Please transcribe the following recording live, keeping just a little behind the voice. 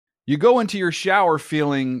You go into your shower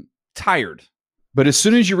feeling tired, but as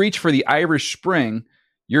soon as you reach for the Irish Spring,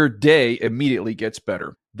 your day immediately gets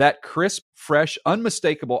better. That crisp, fresh,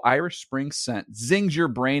 unmistakable Irish Spring scent zings your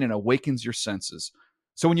brain and awakens your senses.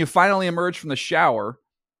 So when you finally emerge from the shower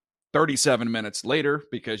 37 minutes later,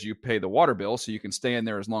 because you pay the water bill so you can stay in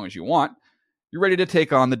there as long as you want, you're ready to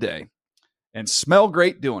take on the day and smell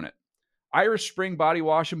great doing it. Irish Spring Body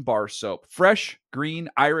Wash and Bar Soap. Fresh, green,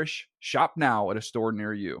 Irish. Shop now at a store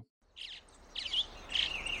near you.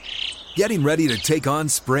 Getting ready to take on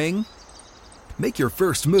spring? Make your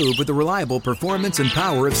first move with the reliable performance and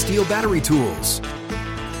power of Steel battery tools.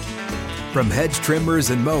 From hedge trimmers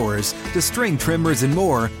and mowers to string trimmers and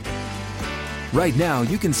more, right now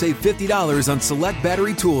you can save $50 on select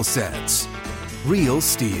battery tool sets. Real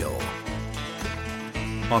Steel.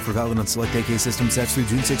 Offer valid on select AK system sets through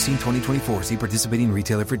June 16, 2024. See participating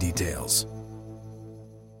retailer for details.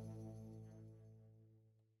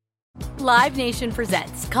 Live Nation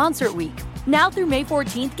presents Concert Week. Now through May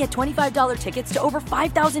 14th, get $25 tickets to over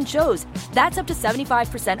 5,000 shows. That's up to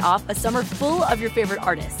 75% off a summer full of your favorite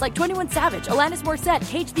artists like 21 Savage, Alanis Morissette,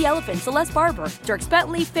 Cage the Elephant, Celeste Barber, Dierks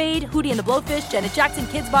Bentley, Fade, Hootie and the Blowfish, Janet Jackson,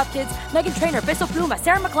 Kidz Bop Kids, Meghan Trainor, Bissell Pluma,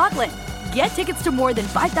 Sarah McLachlan. Get tickets to more than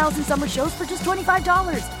 5,000 summer shows for just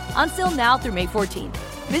 $25. Until now through May 14th.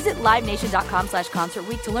 Visit LiveNation.com/Concert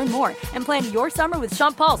Week to learn more and plan your summer with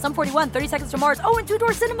Sean Paul, Sum 41, 30 Seconds to Mars, and Two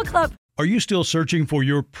Door Cinema Club. Are you still searching for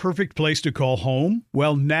your perfect place to call home?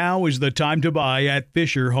 Well, now is the time to buy at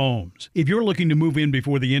Fisher Homes. If you're looking to move in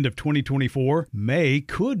before the end of 2024, May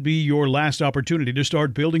could be your last opportunity to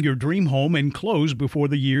start building your dream home and close before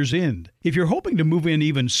the year's end. If you're hoping to move in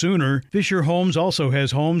even sooner, Fisher Homes also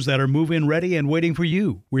has homes that are move-in ready and waiting for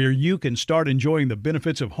you, where you can start enjoying the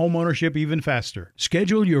benefits of homeownership even faster.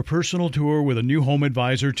 Schedule your personal tour with a new home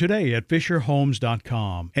advisor today at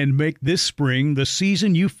FisherHomes.com and make this spring the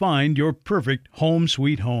season you find your perfect home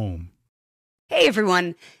sweet home. Hey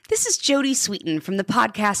everyone, this is Jody Sweeten from the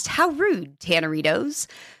podcast How Rude, Tanneritos.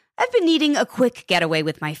 I've been needing a quick getaway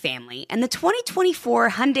with my family, and the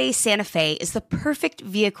 2024 Hyundai Santa Fe is the perfect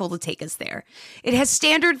vehicle to take us there. It has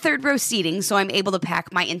standard third-row seating, so I'm able to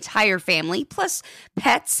pack my entire family, plus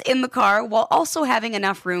pets, in the car, while also having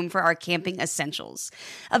enough room for our camping essentials.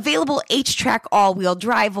 Available H-Track all-wheel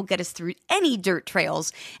drive will get us through any dirt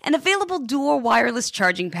trails, and available dual wireless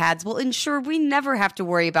charging pads will ensure we never have to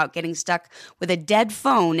worry about getting stuck with a dead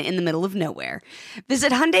phone in the middle of nowhere.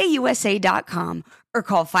 Visit HyundaiUSA.com or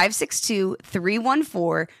call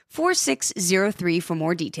 562-314-4603 for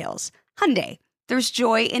more details. Hyundai, there's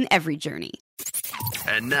joy in every journey.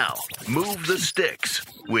 And now, Move the Sticks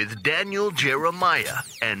with Daniel Jeremiah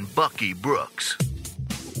and Bucky Brooks.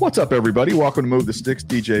 What's up, everybody? Welcome to Move the Sticks.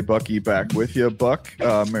 DJ Bucky back with you. Buck,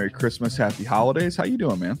 Merry Christmas, Happy Holidays. How you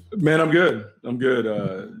doing, man? Man, I'm good.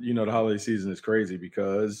 The holiday season is crazy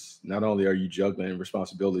because not only are you juggling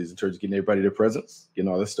responsibilities in terms of getting everybody their presents, getting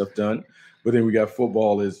all this stuff done, but then we got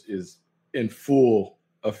football is in full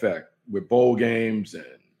effect with bowl games and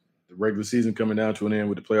the regular season coming down to an end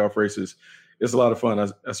with the playoff races. It's a lot of fun. I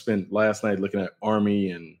spent last night looking at Army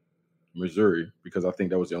and Missouri because I think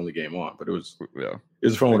that was the only game on. But it was fun with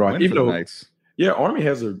Army. Even though, Army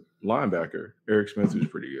has a linebacker, Eric Smith, who's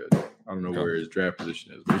pretty good. I don't know where his draft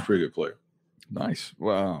position is, but he's a pretty good player. Nice.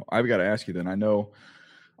 Well, I've got to ask you then. I know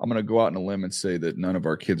I'm going to go out on a limb and say that none of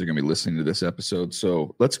our kids are going to be listening to this episode.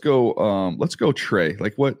 So let's go Trey.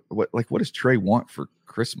 Like what does Trey want for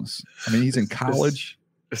Christmas? I mean, he's in college.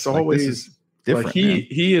 It's always different. Like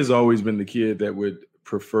he has always been the kid that would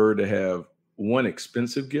prefer to have one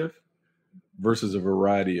expensive gift versus a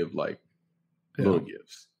variety of little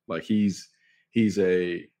gifts. Like he's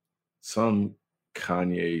some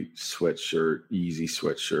Kanye sweatshirt, Yeezy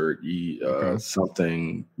sweatshirt,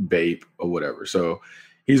 something Bape or whatever. So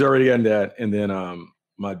he's already gotten that. And then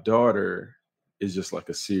my daughter is just like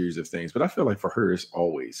a series of things. But I feel like for her, it's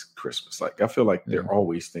always Christmas. Like I feel like there are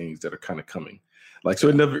always things that are kind of coming. Like so,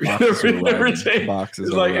 it never changes. Boxes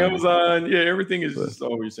it's like Amazon. Yeah, everything is just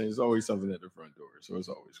always saying. There's always something at the front door. So it's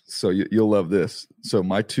always cool. So you'll love this. So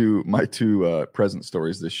my two present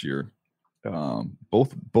stories this year.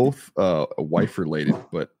 Both wife related,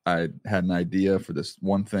 but I had an idea for this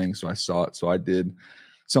one thing, so I saw it. So I did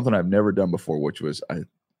something I've never done before, which was I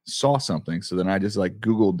saw something. So then I just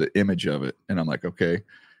Googled the image of it, and I'm like, okay,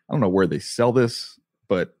 I don't know where they sell this,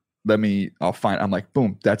 but I'll find. I'm like,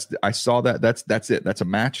 boom, I saw that. That's it. That's a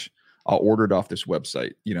match. I'll order it off this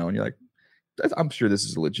website, and you're like, I'm sure this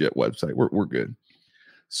is a legit website. We're good.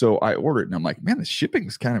 So I order it, and I'm like, man, the shipping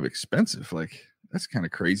is kind of expensive. Like. That's kind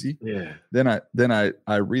of crazy. Yeah. Then I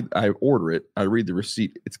order it. I read the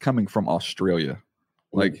receipt. It's coming from Australia.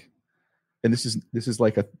 And this is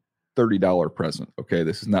like $30 present. Okay.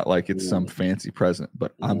 This is not like it's some fancy present,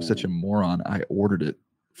 but I'm such a moron. I ordered it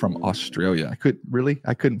from Australia.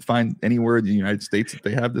 I couldn't find anywhere in the United States that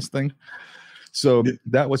they have this thing. So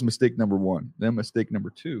that was mistake number one. Then mistake number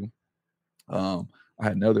two, I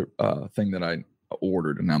had another thing that I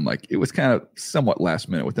ordered, and I'm like, it was kind of somewhat last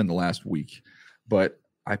minute within the last week, but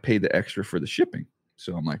I paid the extra for the shipping.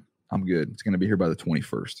 So I'm like, I'm good. It's going to be here by the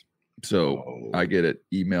 21st. So I get an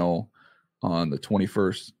email on the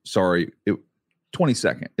 21st. Sorry,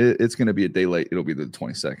 22nd. It's going to be a day late. It'll be the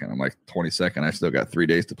 22nd. I'm like, 22nd. I still got 3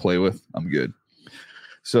 days to play with. I'm good.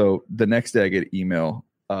 So the next day I get an email.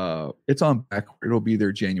 It's on back. It'll be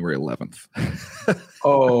there January 11th.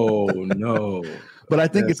 Oh no. But I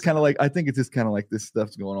think it's kind of like, it's just kind of like this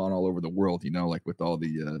stuff's going on all over the world, like with all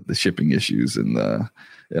the shipping issues and all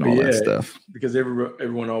that stuff. Because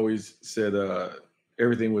everyone always said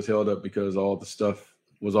everything was held up because all the stuff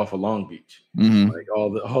was off of Long Beach. Mm-hmm. Like all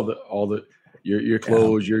the your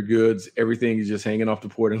clothes, your goods, everything is just hanging off the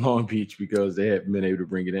port in Long Beach because they haven't been able to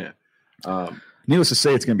bring it in. Needless to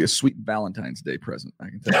say, it's going to be a sweet Valentine's Day present. I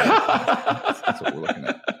can tell you. That's what we're looking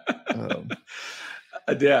at.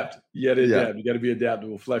 Adapt. You got to adapt. You got to be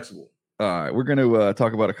adaptable, flexible. All right, we're going to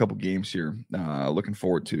talk about a couple games here. Looking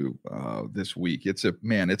forward to this week. It's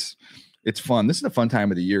fun. This is a fun time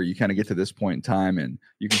of the year. You kind of get to this point in time, and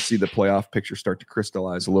you can see the playoff picture start to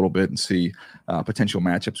crystallize a little bit, and see potential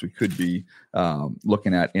matchups we could be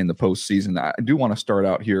looking at in the postseason. I do want to start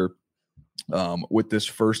out here with this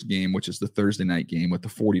first game, which is the Thursday night game with the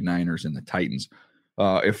 49ers and the Titans.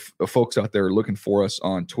 If folks out there are looking for us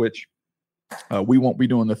on Twitch, we won't be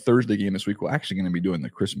doing the Thursday game this week. We're actually going to be doing the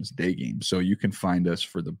Christmas Day game. So you can find us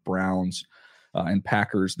for the Browns and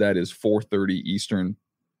Packers. That is 4:30 Eastern.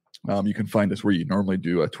 You can find us where you normally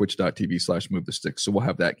do twitch.tv/move the sticks. So we'll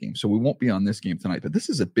have that game. So we won't be on this game tonight, but this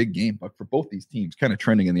is a big game, Buck, for both these teams, kind of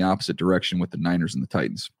trending in the opposite direction with the Niners and the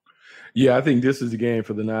Titans. Yeah, I think this is the game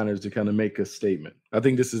for the Niners to kind of make a statement. I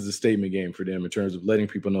think this is a statement game for them in terms of letting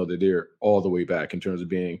people know that they're all the way back in terms of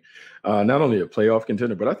being not only a playoff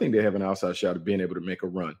contender, but I think they have an outside shot of being able to make a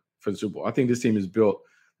run for the Super Bowl. I think this team is built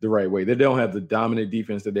the right way. They don't have the dominant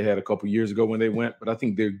defense that they had a couple years ago when they went, but I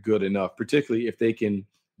think they're good enough, particularly if they can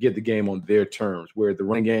get the game on their terms, where the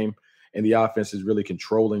run game and the offense is really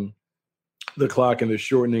controlling the clock and they're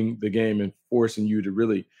shortening the game and forcing you to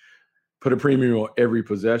really put a premium on every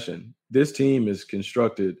possession. This team is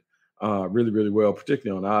constructed really, really well,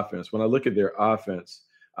 particularly on offense. When I look at their offense,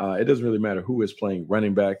 it doesn't really matter who is playing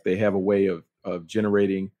running back. They have a way of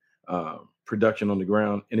generating production on the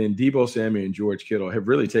ground. And then Deebo Samuel and George Kittle have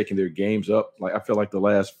really taken their games up. Like I feel like the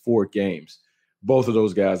last 4 games, both of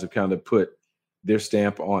those guys have kind of put their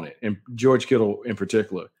stamp on it. And George Kittle in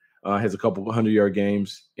particular has a couple of 100-yard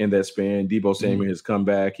games in that span. Deebo Samuel has come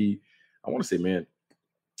back. I want to say, man,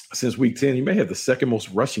 since week 10, he may have the second most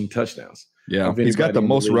rushing touchdowns. Yeah, he's got the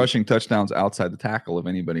most rushing touchdowns outside the tackle of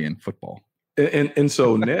anybody in football. And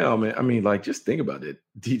so now, man, I mean, like, just think about it.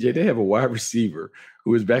 DJ, they have a wide receiver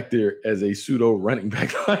who is back there as a pseudo running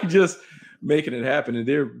back, like just making it happen. And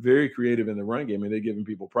they're very creative in the run game, and they're giving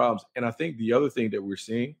people problems. And I think the other thing that we're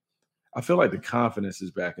seeing, I feel like the confidence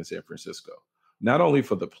is back in San Francisco, not only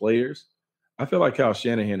for the players. I feel like Kyle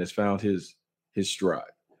Shanahan has found his stride.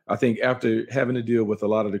 I think after having to deal with a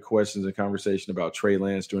lot of the questions and conversation about Trey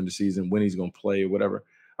Lance during the season, when he's going to play or whatever,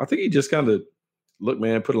 I think he just kind of, look,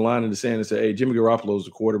 man, put a line in the sand and say, hey, Jimmy Garoppolo is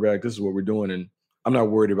the quarterback. This is what we're doing. And I'm not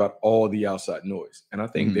worried about all the outside noise. And I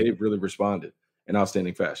think they've really responded in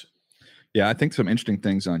outstanding fashion. Yeah, I think some interesting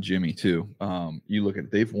things on Jimmy, too. You look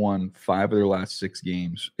at, they've won 5 of their last 6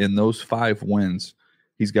 games. In those 5 wins,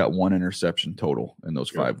 he's got 1 interception total in those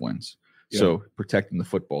 5 wins. Yeah. So protecting the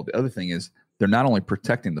football. The other thing is, they're not only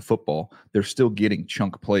protecting the football, they're still getting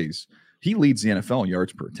chunk plays. He leads the NFL in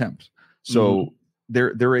yards per attempt. So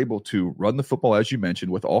they're able to run the football, as you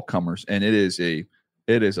mentioned, with all comers. And it is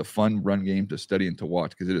a fun run game to study and to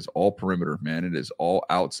watch because it is all perimeter, man. It is all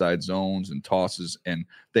outside zones and tosses. And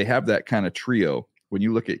they have that kind of trio. When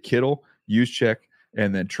you look at Kittle, Juszczyk,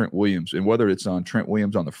 and then Trent Williams, and whether it's on Trent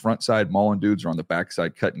Williams on the front side, mauling dudes, or on the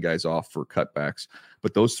backside, cutting guys off for cutbacks.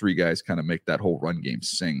 But those 3 guys kind of make that whole run game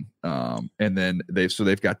sing. And then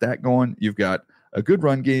they've got that going. You've got a good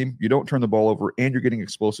run game. You don't turn the ball over, and you're getting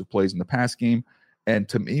explosive plays in the pass game. And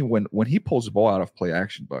to me, when he pulls the ball out of play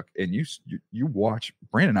action, Buck, and you watch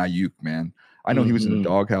Brandon Ayuk, man, I know he was in the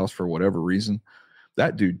doghouse for whatever reason.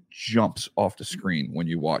 That dude jumps off the screen when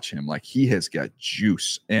you watch him. Like, he has got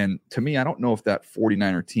juice. And to me, I don't know if that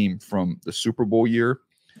 49er team from the Super Bowl year,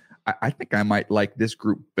 I think I might like this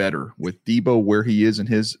group better with Deebo where he is in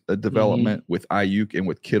his development, with Ayuk, and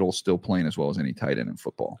with Kittle still playing as well as any tight end in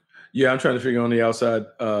football. Yeah, I'm trying to figure on the outside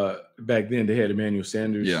back then they had Emmanuel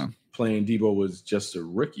Sanders playing. Debo was just a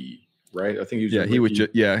rookie, right? I think he was. Yeah, he was.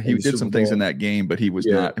 He did some things in that game, but he was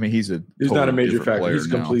not. I mean, he's not a major factor. He's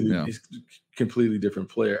completely different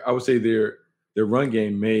player. I would say their run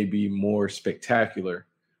game may be more spectacular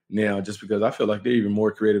now, just because I feel like they're even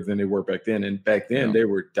more creative than they were back then. And back then they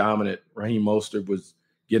were dominant. Raheem Mostert was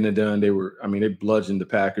getting it done. They bludgeoned the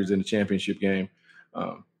Packers in the championship game.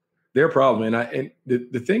 Their problem, and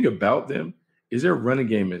the thing about them is their running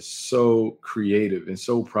game is so creative and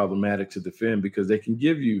so problematic to defend, because they can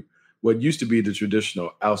give you what used to be the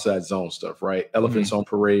traditional outside zone stuff, right? Elephants on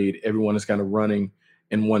parade. Everyone is kind of running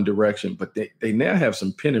in one direction, but they now have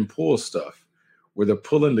some pin and pull stuff where they're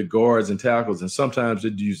pulling the guards and tackles, and sometimes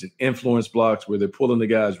they're using influence blocks where they're pulling the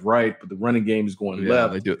guys right, but the running game is going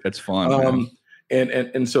left. They do. It's fun.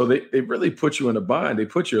 And so they really put you in a bind. They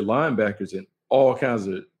put your linebackers in all kinds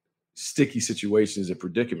of sticky situations and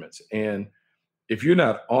predicaments. And if you're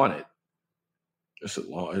not on it, it's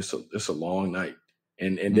a long night.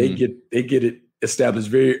 And they get it established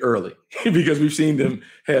very early because we've seen them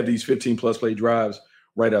have these 15+ play drives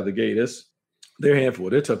right out of the gate. They're a handful.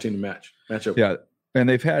 They're a tough team to match up. Yeah. And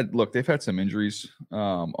they've had some injuries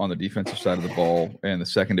on the defensive side of the ball, and the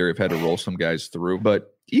secondary have had to roll some guys through.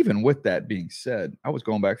 But even with that being said, I was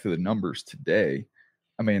going back through the numbers today.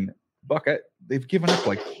 I mean, Buck, they've given up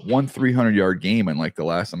like one 300-yard game in like the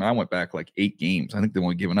last. I mean, I went back like 8 games. I think they've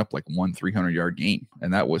only given up like one 300-yard game,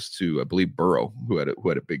 and that was to, I believe, Burrow, who had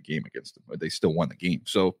a big game against them. But they still won the game.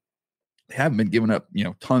 So they haven't been giving up,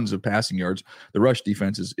 tons of passing yards. The rush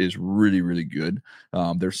defense is really, really good.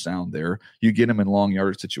 They're sound there. You get them in long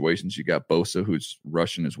yardage situations. You got Bosa, who's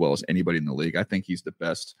rushing as well as anybody in the league. I think he's the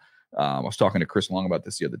best. I was talking to Chris Long about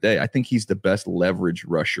this the other day. I think he's the best leverage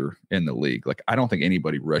rusher in the league. Like, I don't think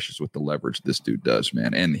anybody rushes with the leverage this dude does,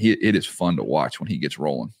 man. And it is fun to watch when he gets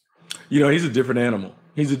rolling. He's a different animal.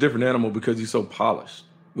 He's a different animal because he's so polished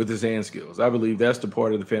with his hand skills. I believe that's the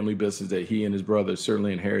part of the family business that he and his brother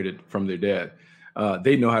certainly inherited from their dad.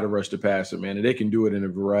 They know how to rush the passer, man, and they can do it in a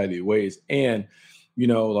variety of ways. And,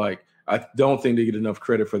 I don't think they get enough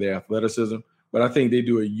credit for their athleticism. But I think they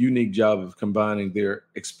do a unique job of combining their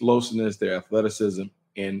explosiveness, their athleticism,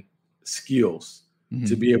 and skills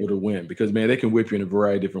to be able to win. Because, man, they can whip you in a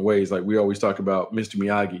variety of different ways. Like we always talk about Mr.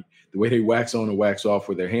 Miyagi, the way they wax on and wax off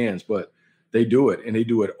with their hands. But they do it, and they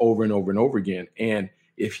do it over and over and over again. And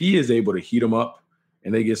if he is able to heat them up,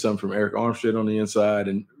 and they get something from Eric Armstead on the inside,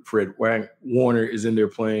 and Fred Warner is in there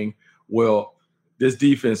playing, well, this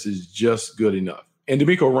defense is just good enough. And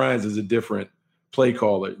DeMeco Ryans is a different play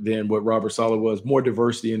caller than what Robert Saleh was. More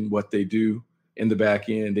diversity in what they do in the back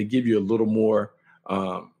end. They give you a little more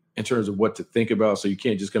in terms of what to think about. So you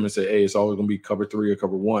can't just come and say, hey, it's always going to be cover 3 or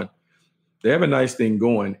cover 1. They have a nice thing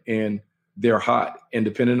going, and they're hot. And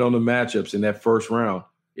depending on the matchups in that first round,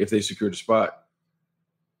 if they secure the spot,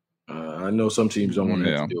 I know some teams don't want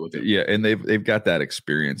to have to deal with it. Yeah, and they've got that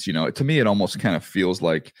experience. To me, it almost kind of feels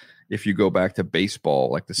like if you go back to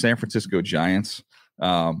baseball, like the San Francisco Giants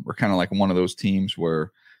were kind of like one of those teams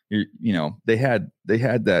where they had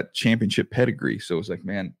that championship pedigree. So it was like,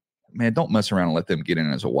 man, don't mess around and let them get in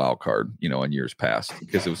as a wild card, in years past,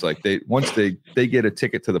 because it was like once they get a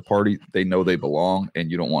ticket to the party, they know they belong, and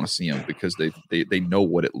you don't want to see them because they know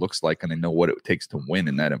what it looks like and they know what it takes to win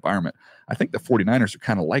in that environment. I think the 49ers are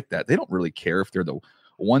kind of like that. They don't really care if they're the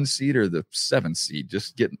 1 seed or the 7 seed.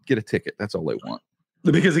 Just get a ticket. That's all they want.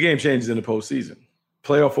 Because the game changes in the postseason.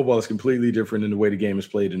 Playoff football is completely different than the way the game is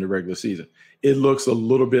played in the regular season. It looks a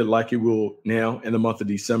little bit like it will now in the month of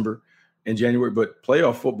December and January, but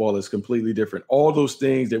playoff football is completely different. All those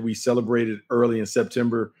things that we celebrated early in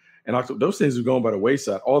September and October, those things are going by the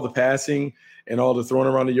wayside. All the passing and all the throwing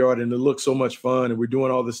around the yard, and it looks so much fun, and we're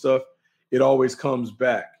doing all this stuff. It always comes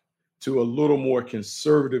back to a little more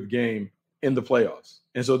conservative game in the playoffs.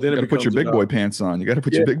 And so then you got to put your big boy pants on. You got to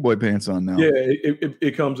put your big boy pants on now. Yeah,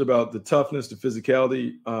 it comes about the toughness, the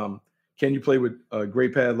physicality. Can you play with a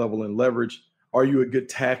great pad level and leverage? Are you a good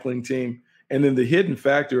tackling team? And then the hidden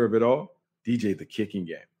factor of it all, DJ, the kicking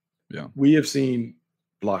game. Yeah, we have seen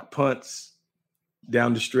block punts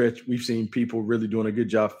down the stretch. We've seen people really doing a good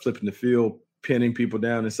job flipping the field, pinning people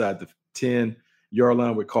down inside the 10-yard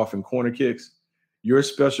line with coffin corner kicks. Your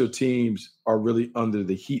special teams are really under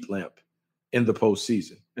the heat lamp in the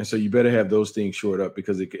postseason. And so you better have those things shored up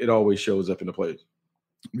because it always shows up in the plays.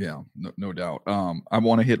 Yeah, no doubt. I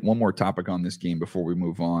want to hit one more topic on this game before we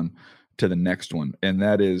move on to the next one, and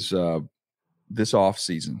that is this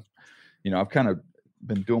offseason. I've kind of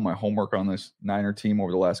been doing my homework on this Niner team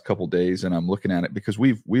over the last couple of days, and I'm looking at it because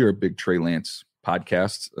we are a big Trey Lance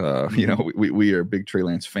podcast. We are big Trey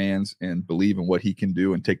Lance fans and believe in what he can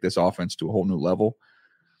do and take this offense to a whole new level.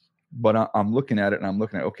 But I'm looking at it and I'm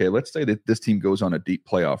looking at, okay, let's say that this team goes on a deep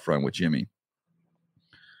playoff run with Jimmy.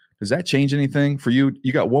 Does that change anything for you?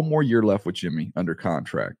 You got one more year left with Jimmy under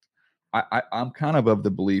contract. I'm kind of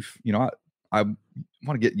the belief, I want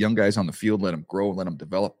to get young guys on the field, let them grow, let them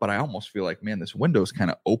develop. But I almost feel like, man, this window's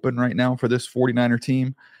kind of open right now for this 49er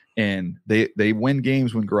team. And they win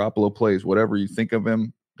games when Garoppolo plays. Whatever you think of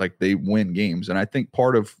him, like, they win games. And I think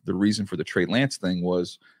part of the reason for the Trey Lance thing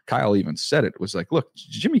was, Kyle even said it, was like, look,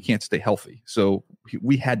 Jimmy can't stay healthy. So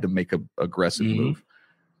we had to make an aggressive move.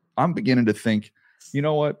 I'm beginning to think, you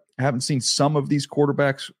know what? I haven't seen some of these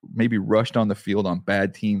quarterbacks maybe rushed on the field on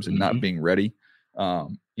bad teams and not being ready.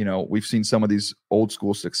 We've seen some of these old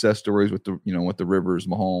school success stories with the Rivers,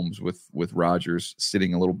 Mahomes, with Rodgers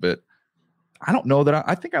sitting a little bit. I don't know that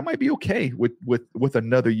I think I might be okay with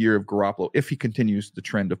another year of Garoppolo if he continues the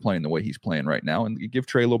trend of playing the way he's playing right now, and give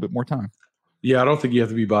Trey a little bit more time. Yeah, I don't think you have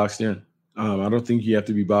to be boxed in. I don't think you have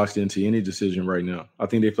to be boxed into any decision right now. I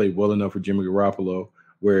think they played well enough for Jimmy Garoppolo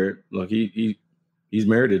where, look, he's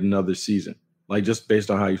merited another season, like, just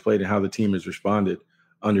based on how he's played and how the team has responded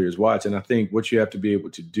under his watch. And I think what you have to be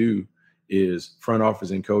able to do is, front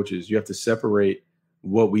office and coaches, you have to separate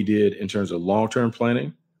what we did in terms of long-term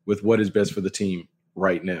planning with what is best for the team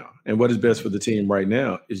right now. And what is best for the team right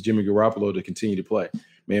now is Jimmy Garoppolo to continue to play.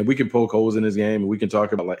 Man, we can poke holes in his game and we can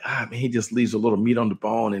talk about, like, man, he just leaves a little meat on the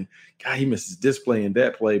bone and, God, he misses this play and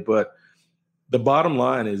that play. But the bottom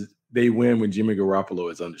line is they win when Jimmy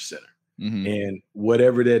Garoppolo is under center. And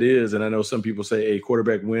whatever that is, and I know some people say, hey,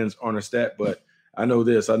 quarterback wins aren't a stat, but I know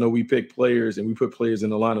this. I know we pick players and we put players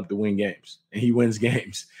in the lineup to win games, and he wins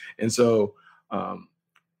games. And so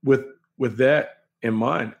with that in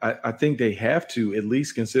mind, I think they have to at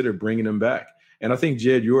least consider bringing him back. And I think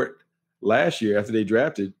Jed York last year, after they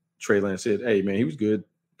drafted Trey Lance, said, hey, man, he was good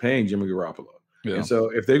paying Jimmy Garoppolo. Yeah. And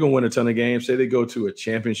so if they're going to win a ton of games, say they go to a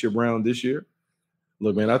championship round this year,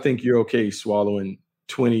 look, man, I think you're okay swallowing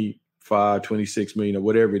 25, 26 million or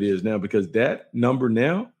whatever it is now, because that number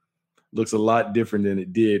now looks a lot different than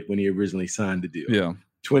it did when he originally signed the deal. Yeah.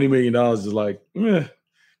 $20 million is like,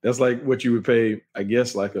 that's like what you would pay, I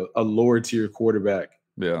guess, like a lower tier quarterback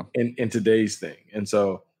in today's thing. And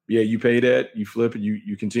so, yeah, you pay that, you flip it,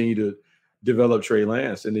 you continue to develop Trey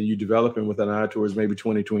Lance, and then you develop him with an eye towards maybe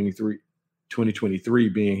 2023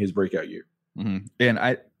 being his breakout year. And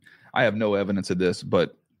I have no evidence of this,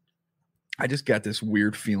 but I just got this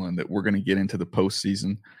weird feeling that we're going to get into the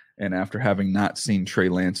postseason, and after having not seen Trey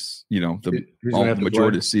Lance, the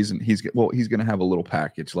majority of the season, he's going to have a little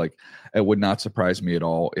package. Like, it would not surprise me at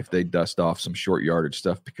all if they dust off some short yardage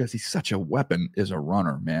stuff, because he's such a weapon as a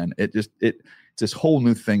runner, man. It's this whole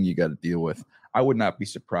new thing you got to deal with. I would not be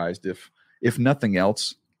surprised if nothing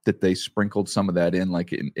else, that they sprinkled some of that in,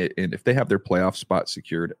 like, and if they have their playoff spot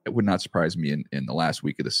secured, it would not surprise me in the last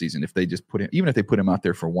week of the season if they just even if they put him out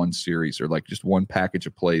there for one series or like just one package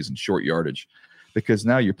of plays and short yardage, because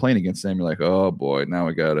now you're playing against them. You're like, oh boy, now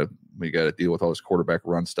we gotta deal with all this quarterback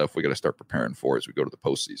run stuff. We got to start preparing for as we go to the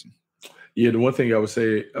postseason. Yeah, the one thing I would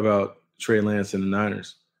say about Trey Lance and the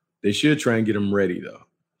Niners, they should try and get him ready though,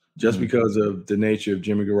 just because of the nature of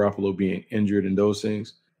Jimmy Garoppolo being injured and those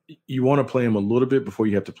things. You want to play him a little bit before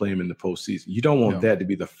you have to play him in the postseason. You don't want that to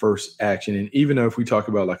be the first action. And even though if we talk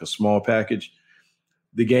about like a small package,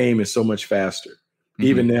 the game is so much faster.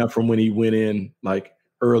 Even now from when he went in like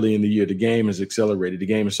early in the year, the game is accelerated. The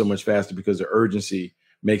game is so much faster because the urgency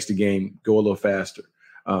makes the game go a little faster.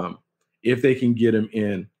 If they can get him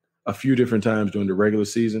in a few different times during the regular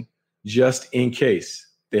season, just in case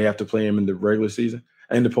they have to play him in the regular season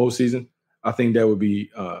and the postseason, I think that would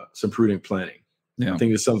be some prudent planning. Yeah. I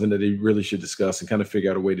think it's something that they really should discuss and kind of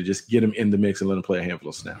figure out a way to just get him in the mix and let him play a handful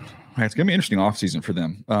of snaps. Right, it's going to be an interesting offseason for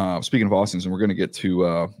them. Speaking of offseason, we're going to get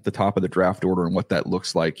to the top of the draft order and what that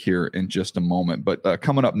looks like here in just a moment. But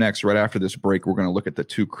coming up next, right after this break, we're going to look at the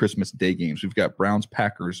two Christmas Day games. We've got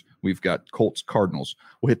Browns-Packers. We've got Colts-Cardinals.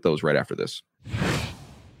 We'll hit those right after this.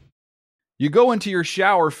 You go into your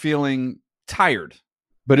shower feeling tired,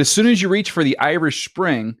 but as soon as you reach for the Irish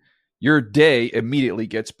Spring, your day immediately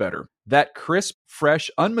gets better. That crisp, fresh,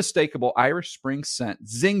 unmistakable Irish Spring scent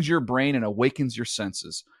zings your brain and awakens your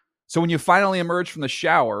senses. So when you finally emerge from the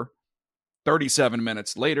shower 37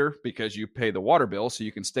 minutes later, because you pay the water bill so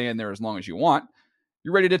you can stay in there as long as you want,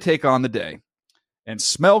 you're ready to take on the day and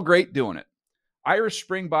smell great doing it. Irish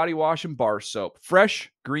Spring Body Wash and Bar Soap.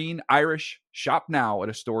 Fresh, green, Irish. Shop now at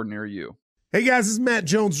a store near you. Hey guys, this is Matt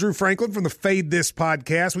Jones, Drew Franklin from the Fade This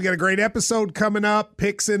podcast. We got a great episode coming up,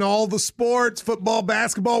 picks in all the sports, football,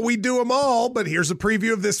 basketball, we do them all, but here's a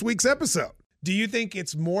preview of this week's episode. Do you think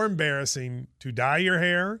it's more embarrassing to dye your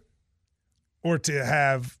hair or to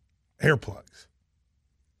have hair plugs?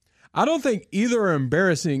 I don't think either are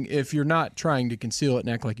embarrassing if you're not trying to conceal it and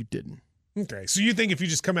act like you didn't. Okay, so you think if you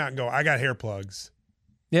just come out and go, I got hair plugs.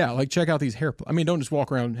 Yeah, like check out these hair plugs. I mean, don't just walk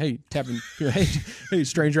around, hey, tapping, hey,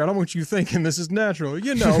 stranger, I don't want you thinking this is natural.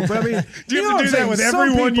 But I mean, do you have to do that with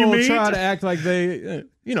everyone you meet? Try to act like they,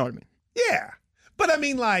 you know what I mean? Yeah. But I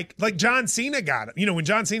mean, like John Cena got it. When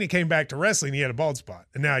John Cena came back to wrestling, he had a bald spot,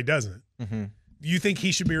 and now he doesn't. Mm-hmm. You think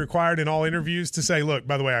he should be required in all interviews to say, look,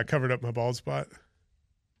 by the way, I covered up my bald spot?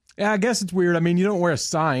 Yeah, I guess it's weird. I mean, you don't wear a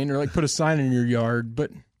sign or put a sign in your yard, but.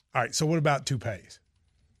 All right, so what about toupees?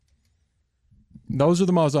 Those are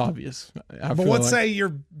the most obvious. But let's say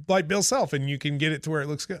you're like Bill Self and you can get it to where it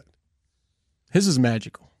looks good. His is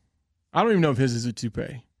magical. I don't even know if his is a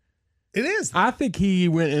toupee. It is. I think he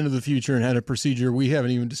went into the future and had a procedure we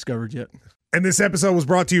haven't even discovered yet. And this episode was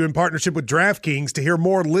brought to you in partnership with DraftKings. To hear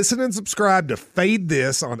more, listen and subscribe to Fade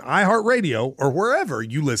This on iHeartRadio or wherever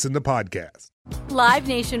you listen to podcasts. Live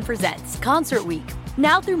Nation presents Concert Week.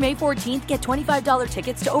 Now through May 14th, get $25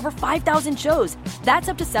 tickets to over 5,000 shows. That's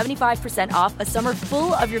up to 75% off a summer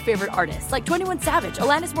full of your favorite artists like 21 Savage,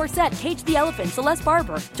 Alanis Morissette, Cage the Elephant, Celeste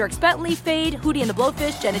Barber, Dierks Bentley, Fade, Hootie and the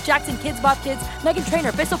Blowfish, Janet Jackson, Kidz Bop Kids, Meghan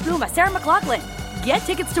Trainor, Peso Pluma, Sarah McLachlan. Get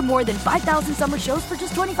tickets to more than 5,000 summer shows for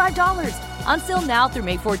just $25. Until now through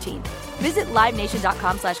May 14th. Visit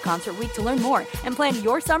LiveNation.com/Concert Week to learn more and plan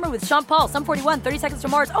your summer with Sean Paul, Sum 41, 30 Seconds to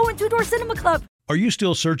Mars, and Two Door Cinema Club. Are you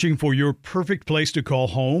still searching for your perfect place to call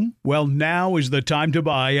home? Well, now is the time to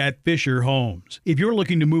buy at Fisher Homes. If you're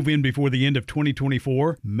looking to move in before the end of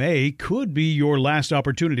 2024, May could be your last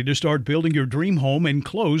opportunity to start building your dream home and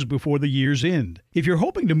close before the year's end. If you're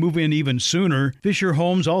hoping to move in even sooner, Fisher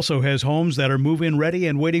Homes also has homes that are move-in ready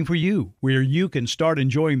and waiting for you, where you can start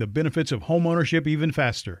enjoying the benefits of homeownership even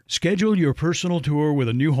faster. Schedule your personal tour with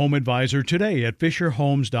a new home advisor today at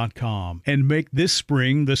FisherHomes.com and make this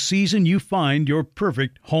spring the season you find your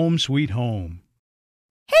perfect home sweet home.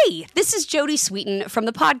 Hey, this is Jody Sweeten from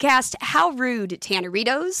the podcast How Rude,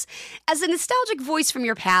 Tanneritos. As a nostalgic voice from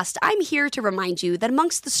your past, I'm here to remind you that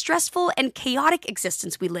amongst the stressful and chaotic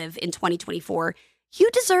existence we live in 2024, you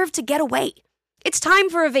deserve to get away. It's time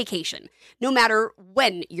for a vacation, no matter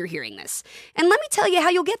when you're hearing this. And let me tell you how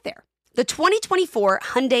you'll get there. The 2024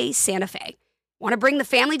 Hyundai Santa Fe. Want to bring the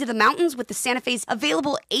family to the mountains with the Santa Fe's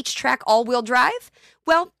available H-Track all-wheel drive?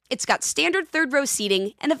 Well, it's got standard third-row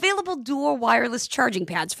seating and available dual wireless charging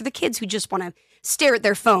pads for the kids who just want to stare at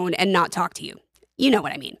their phone and not talk to you. You know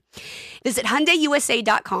what I mean. Visit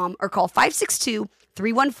HyundaiUSA.com or call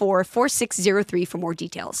 562-314-4603 for more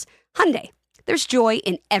details. Hyundai, there's joy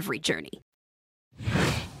in every journey.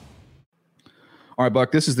 All right,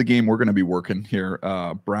 Buck, this is the game we're going to be working here.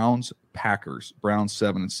 Browns, Packers. Browns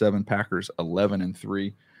 7-7, Packers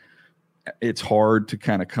 11-3. It's hard to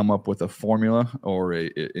kind of come up with a formula or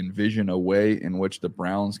envision a way in which the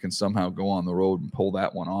Browns can somehow go on the road and pull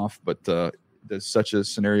that one off. But does such a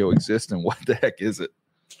scenario exist, and what the heck is it?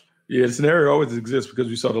 Yeah, the scenario always exists because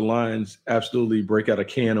we saw the Lions absolutely break out a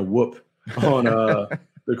can of whoop on the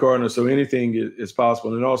Cardinals. So anything is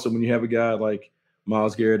possible. And also when you have a guy like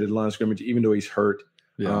Myles Garrett at the line of scrimmage, even though he's hurt,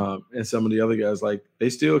 and some of the other guys,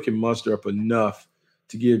 they still can muster up enough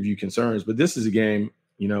to give you concerns. But this is a game,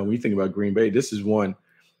 when you think about Green Bay, this is one,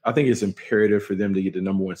 I think it's imperative for them to get the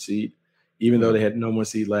number one seed, even though they had the number one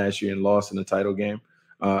seed last year and lost in the title game.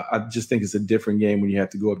 I just think it's a different game when you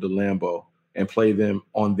have to go up to Lambeau and play them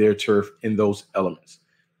on their turf in those elements.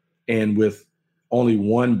 And with only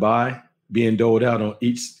one bye being doled out on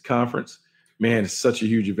each conference, man, it's such a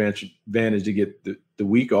huge advantage to get the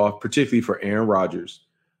week off, particularly for Aaron Rodgers.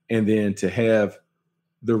 And then to have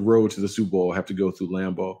the road to the Super Bowl have to go through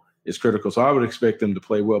Lambeau is critical. So I would expect them to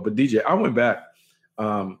play well. But DJ, I went back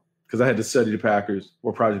because I had to study the Packers,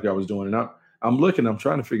 what project I was doing. And I'm looking, I'm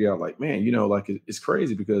trying to figure out it's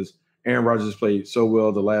crazy because Aaron Rodgers has played so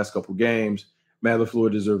well the last couple games. Matt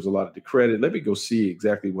LaFleur deserves a lot of the credit. Let me go see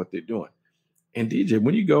exactly what they're doing. And DJ,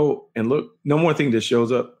 when you go and look, no one thing that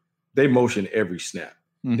shows up, they motion every snap.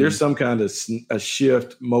 Mm-hmm. There's some kind of a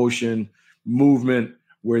shift, motion, movement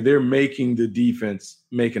where they're making the defense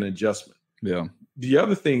make an adjustment. Yeah. The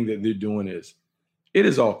other thing that they're doing is it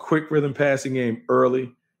is all quick rhythm passing game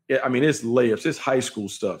early. I mean, it's layups, it's high school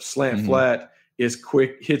stuff, slant flat, it's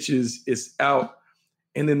quick hitches, it's out.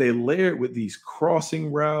 And then they layer it with these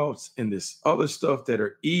crossing routes and this other stuff that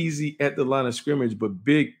are easy at the line of scrimmage, but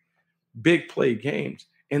big play games.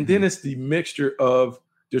 And then it's the mixture of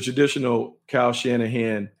the traditional Kyle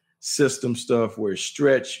Shanahan system stuff where it's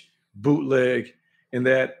stretch, bootleg, and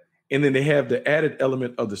that. And then they have the added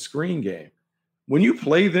element of the screen game. When you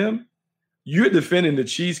play them, you're defending the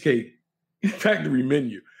Cheesecake Factory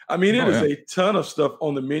menu. I mean, it is a ton of stuff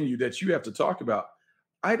on the menu that you have to talk about.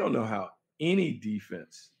 I don't know how any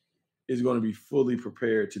defense is going to be fully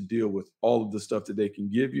prepared to deal with all of the stuff that they can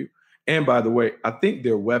give you. And by the way, I think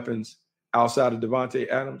their weapons outside of Davante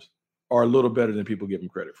Adams are a little better than people give them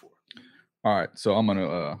credit for. All right, so I'm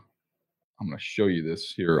gonna show you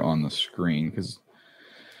this here on the screen because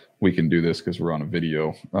we can do this because we're on a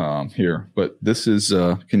video here. But this is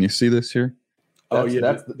can you see this here?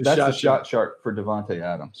 That's the shot chart for Davante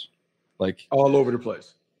Adams. Like all over the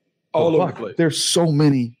place. All over the place. There's so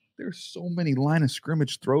many line of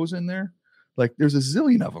scrimmage throws in there. Like there's a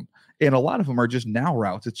zillion of them. And a lot of them are just now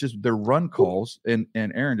routes. It's just their run calls, and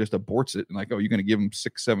Aaron just aborts it and like, oh, you're going to give him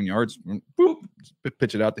 6-7 yards, boop,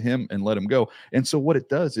 pitch it out to him and let him go. And so what it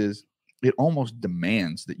does is it almost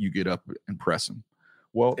demands that you get up and press him.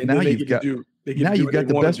 Well, and now you've got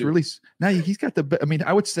the best release. Now he's got the. I mean,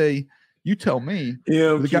 I would say, you tell me,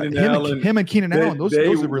 him and Keenan Allen. Those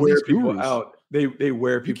are release people gurus. out. They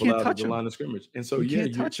wear people out of the line of scrimmage, and so you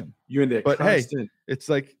can't touch them. You're in that constant. Hey, it's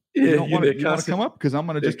like. You don't want to come up because I'm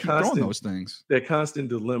going to just keep throwing those things. That constant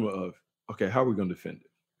dilemma of, okay, how are we going to defend it?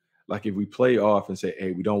 Like if we play off and say,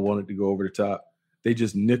 hey, we don't want it to go over the top, they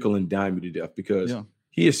just nickel and dime you to death because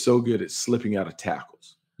he is so good at slipping out of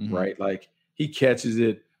tackles, right? Like he catches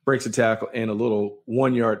it, breaks a tackle, and a little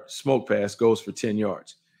 1-yard smoke pass goes for 10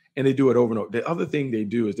 yards. And they do it over and over. The other thing they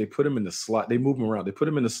do is they put him in the slot. They move him around. They put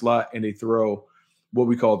him in the slot and they throw what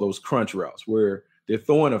we call those crunch routes where they're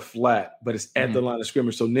throwing a flat, but it's at the line of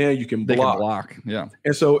scrimmage. So now you can block. They can block, yeah.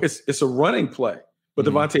 And so it's a running play. But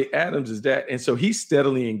Davante Adams is that. And so he's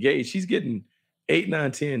steadily engaged. He's getting 8,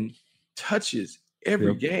 9, 10 touches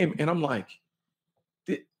every game. And I'm like,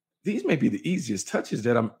 these may be the easiest touches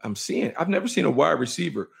that I'm seeing. I've never seen a wide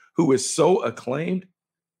receiver who is so acclaimed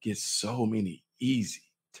get so many easy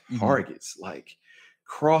targets, like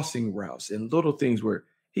crossing routes and little things where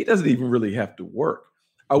he doesn't even really have to work.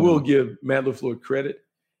 I will give Matt LaFleur credit.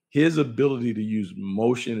 His ability to use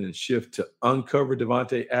motion and shift to uncover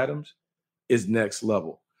Davante Adams is next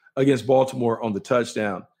level. Against Baltimore on the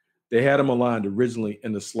touchdown, they had him aligned originally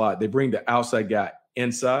in the slot. They bring the outside guy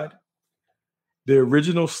inside. The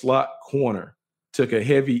original slot corner took a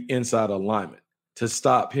heavy inside alignment to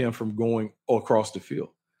stop him from going across the field.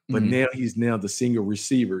 But now he's the single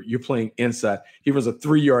receiver. You're playing inside. He runs a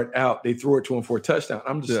 3-yard out. They throw it to him for a touchdown.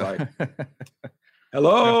 I'm just like,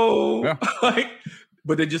 hello. Yeah.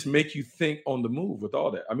 But they just make you think on the move with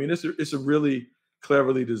all that. I mean, it's a really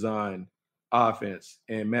cleverly designed offense,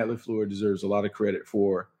 and Matt LaFleur deserves a lot of credit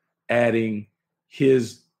for adding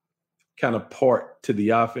his kind of part to the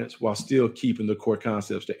offense while still keeping the core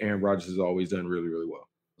concepts that Aaron Rodgers has always done really, really well.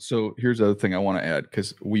 So here's the other thing I want to add,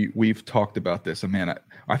 because we've talked about this. And man,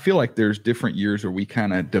 I feel like there's different years where we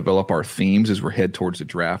kind of develop our themes as we're head towards the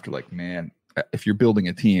draft. Like, man, if you're building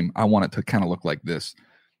a team, I want it to kind of look like this.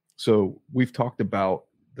 So we've talked about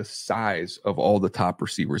the size of all the top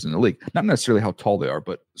receivers in the league. Not necessarily how tall they are,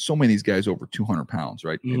 but so many of these guys over 200 pounds,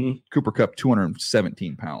 right? Cooper Kupp,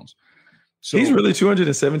 217 pounds. So he's really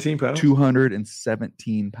 217 pounds?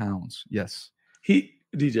 217 pounds, yes.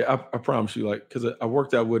 DJ, I promise you, like, because I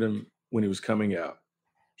worked out with him when he was coming out.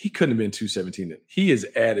 He couldn't have been 217. He has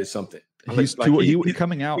added something. He's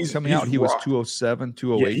coming out. He was 207,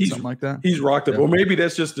 208, something like that. He's rocked up. Or maybe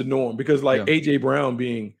that's just the norm, because like AJ Brown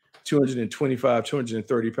being 225,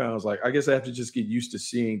 230 pounds, like I guess I have to just get used to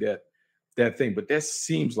seeing that thing. But that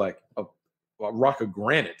seems like a rock of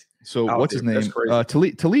granite. So what's his name?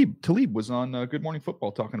 Talib was on Good Morning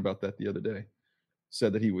Football talking about that the other day.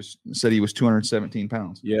 Said he was 217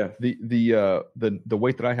 pounds. Yeah. The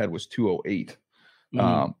weight that I had was 208.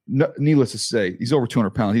 Needless to say, he's over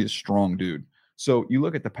 200 pounds. He's a strong dude. So you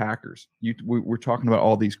look at the Packers. We're talking about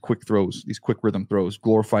all these quick throws, these quick rhythm throws,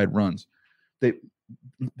 glorified runs.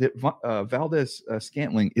 Valdez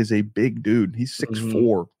Scantling is a big dude. He's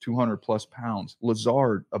 6'4", 200 plus pounds.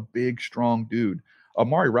 Lazard, a big, strong dude.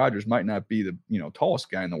 Amari Rodgers might not be the tallest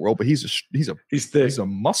guy in the world, but he's thick. He's a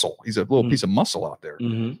muscle. He's a little piece of muscle out there.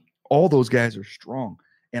 All those guys are strong,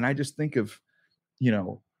 and I just think of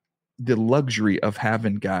the luxury of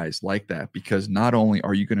having guys like that, because not only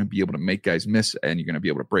are you going to be able to make guys miss and you're going to be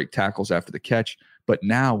able to break tackles after the catch, but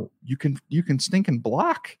now you can stink and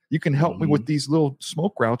block. You can help me with these little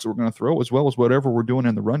smoke routes that we're going to throw, as well as whatever we're doing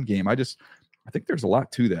in the run game. I think there's a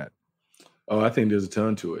lot to that. Oh, I think there's a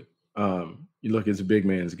ton to it. You look, it's a big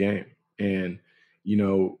man's game. And,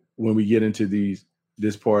 when we get into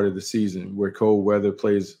this part of the season where cold weather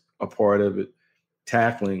plays a part of it,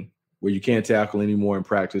 tackling, where you can't tackle anymore in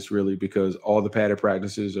practice, really, because all the padded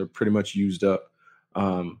practices are pretty much used up.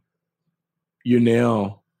 You're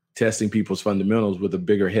now testing people's fundamentals with a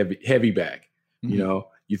bigger heavy bag.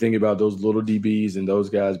 You You think about those little DBs and those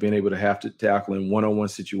guys being able to have to tackle in one-on-one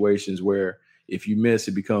situations where if you miss,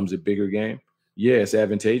 it becomes a bigger game. Yeah, it's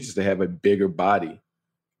advantageous to have a bigger body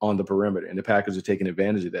on the perimeter, and the Packers are taking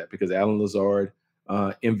advantage of that because Alan Lazard,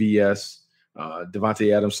 MVS,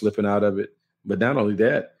 Devontae Adams slipping out of it. But not only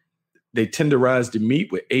that, they tenderized the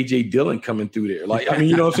meat with A.J. Dillon coming through there. Like, I mean,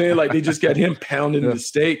 you know what I'm saying? Like, they just got him pounding the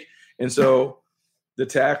steak. And so the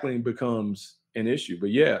tackling becomes an issue.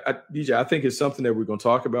 But yeah, DJ, I think it's something that we're going to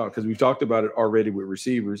talk about because we've talked about it already with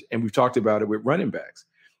receivers and we've talked about it with running backs.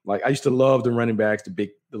 Like, I used to love the running backs, the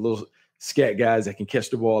little scat guys that can catch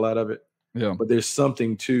the ball out of it. Yeah. But there's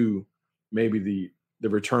something to maybe the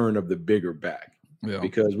return of the bigger back. Yeah.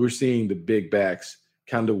 Because we're seeing the big backs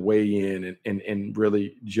kind of weigh in and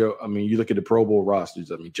really Joe. I mean, you look at the Pro Bowl rosters.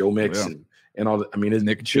 I mean, Joe Mixon and all. I mean, it's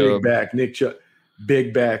Nick Chubb. Nick Chubb.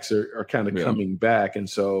 Big backs are kind of coming back, and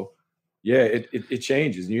so it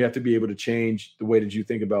changes. And you have to be able to change the way that you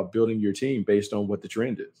think about building your team based on what the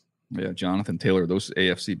trend is. Yeah, Jonathan Taylor. Those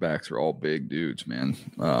AFC backs are all big dudes, man.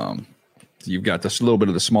 You've got this little bit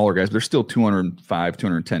of the smaller guys, but they're still 205,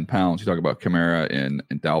 210 pounds. You talk about Kamara and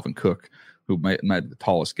Dalvin Cook, who might be the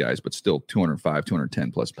tallest guys, but still 205,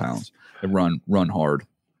 210 plus pounds. They run hard.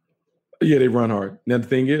 Yeah, they run hard. Now, the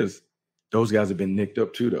thing is, those guys have been nicked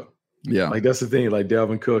up too, though. Yeah. Like, that's the thing. Like,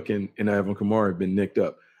 Dalvin Cook and Alvin Kamara have been nicked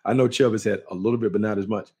up. I know Chubb has had a little bit, but not as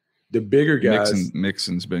much. The bigger guys.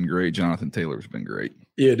 Mixon's been great. Jonathan Taylor's been great.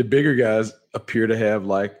 Yeah, the bigger guys appear to have,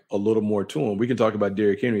 like, a little more to them. We can talk about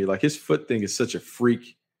Derrick Henry. Like, his foot thing is such a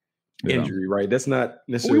freak injury, right? That's not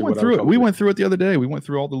necessarily we went through it the other day. We went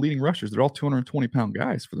through all the leading rushers. They're all 220-pound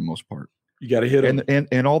guys for the most part. You got to hit them.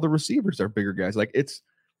 And all the receivers are bigger guys. Like,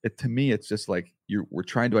 to me, it's just like we're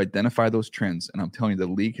trying to identify those trends. And I'm telling you,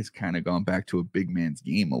 the league has kind of gone back to a big man's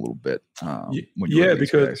game a little bit.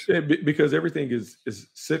 Because everything is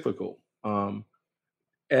cyclical.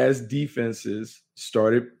 As defenses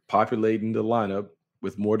started populating the lineup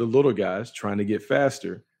with more of the little guys trying to get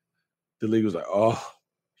faster, the league was like, oh,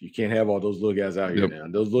 you can't have all those little guys out here now.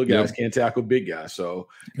 Those little guys can't tackle big guys. So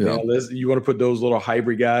now you want to put those little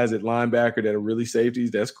hybrid guys at linebacker that are really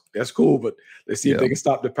safeties. That's cool, but let's see if they can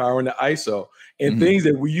stop the power in the ISO and things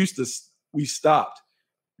that we stopped.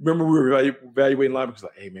 Remember, we were evaluating linebackers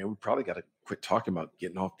like, hey man, we probably got to quit talking about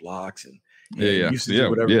getting off blocks and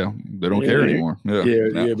whatever. Yeah, they don't care anymore. But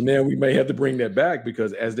now we may have to bring that back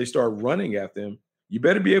because as they start running at them, you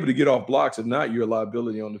better be able to get off blocks. If not, you're a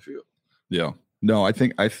liability on the field. Yeah. No, I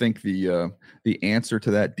think the answer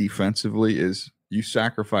to that defensively is you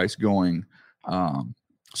sacrifice going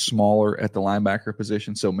smaller at the linebacker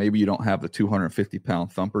position. So maybe you don't have the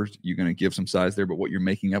 250-pound thumpers. You're going to give some size there, but what you're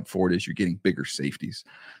making up for it is you're getting bigger safeties.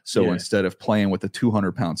 So instead of playing with a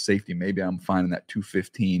 200-pound safety, maybe I'm finding that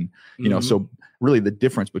 215. You know, so really the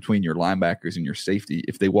difference between your linebackers and your safety,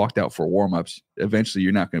 if they walked out for warm-ups, eventually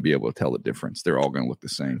you're not going to be able to tell the difference. They're all going to look the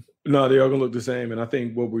same. No, they're all going to look the same. And I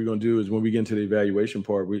think what we're going to do is when we get into the evaluation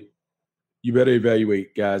part, you better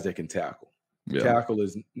evaluate guys that can tackle. Yeah.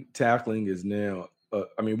 Tackling is now.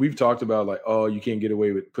 I mean, we've talked about like, oh, you can't get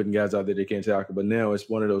away with putting guys out there that can't tackle. But now it's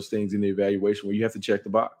one of those things in the evaluation where you have to check the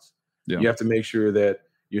box. Yeah. You have to make sure that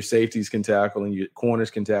your safeties can tackle and your corners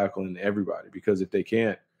can tackle and everybody. Because if they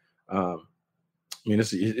can't, I mean,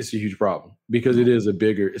 it's a huge problem because it's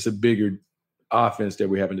a bigger offense that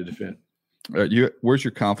we're having to defend. Where's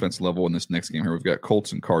your confidence level in this next game here? We've got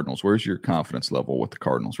Colts and Cardinals. Where's your confidence level with the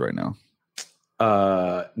Cardinals right now?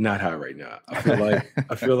 Not high right now.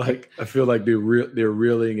 I feel like they're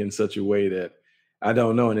reeling in such a way that I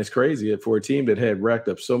don't know. And it's crazy for a team that had racked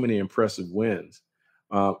up so many impressive wins.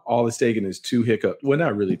 All it's taken is two hiccups. Well,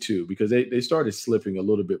 not really two, because they started slipping a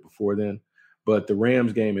little bit before then. But the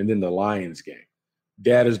Rams game and then the Lions game,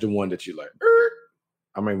 that is the one that you like.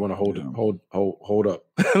 I might want to hold up.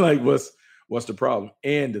 Like what's the problem?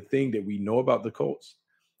 And the thing that we know about the Colts,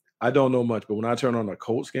 I don't know much, but when I turn on a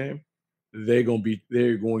Colts game, they're going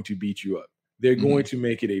to beat you up. They're going to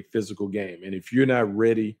make it a physical game. And if you're not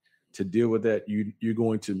ready to deal with that, you're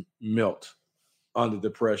going to melt under the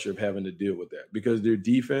pressure of having to deal with that because their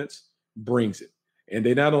defense brings it. And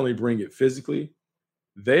they not only bring it physically,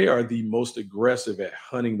 they are the most aggressive at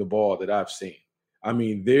hunting the ball that I've seen. I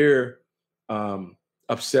mean, their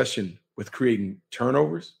obsession with creating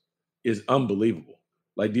turnovers is unbelievable.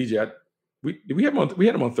 Like DJ, we had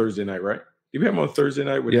them on Thursday night, right? Did we have them on Thursday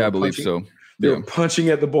night? I believe so. They were punching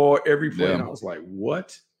at the ball every play. And I was like,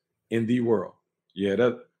 what in the world? Yeah,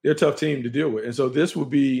 they're a tough team to deal with. And so this would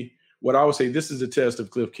be what I would say, this is a test of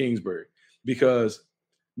Cliff Kingsbury, because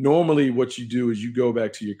normally what you do is you go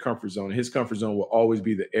back to your comfort zone. His comfort zone will always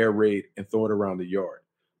be the air raid and throw it around the yard.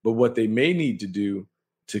 But what they may need to do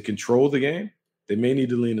to control the game, They may need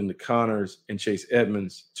to lean into Connors and Chase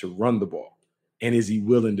Edmonds to run the ball. And is he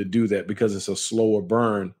willing to do that because it's a slower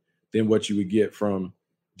burn than what you would get from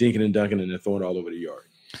dinking and dunking and then throwing it all over the yard?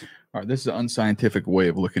 All right, this is an unscientific way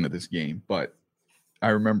of looking at this game, but I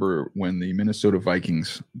remember when the Minnesota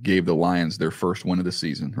Vikings gave the Lions their first win of the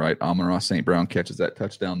season, right? Amon-Ra St. Brown catches that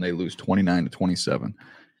touchdown. They lose 29-27.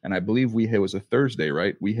 And I believe it was a Thursday,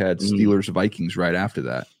 right? We had Steelers-Vikings right after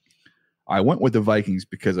that. I went with the Vikings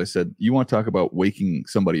because I said, you want to talk about waking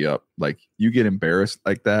somebody up. Like, you get embarrassed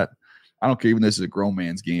like that. I don't care, even this is a grown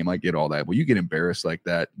man's game. I get all that. But you get embarrassed like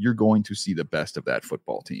that, you're going to see the best of that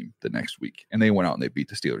football team the next week. And they went out and they beat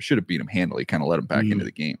the Steelers. Should have beat them handily, kind of let them back into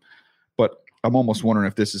the game. But I'm almost wondering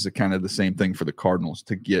if this is a kind of the same thing for the Cardinals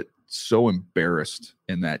to get so embarrassed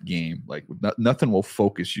in that game. Like, nothing will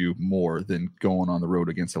focus you more than going on the road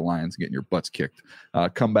against the Lions and getting your butts kicked.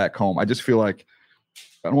 Come back home. I just feel like,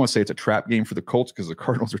 I don't want to say it's a trap game for the Colts because the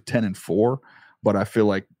Cardinals are 10-4, but I feel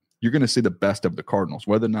like you're going to see the best of the Cardinals.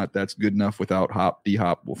 Whether or not that's good enough without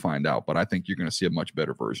D-Hop, we'll find out. But I think you're going to see a much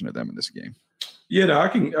better version of them in this game. Yeah, no, I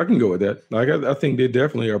can go with that. Like, I think they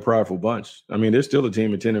definitely are a prideful bunch. I mean, they're still a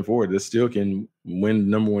team at 10-4 that still can win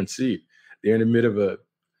the number one seed. They're in the middle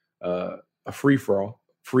of a free fall,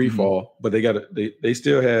 but they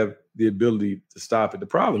still have the ability to stop it. The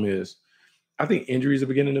problem is, I think injuries are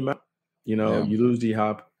beginning to mount. You lose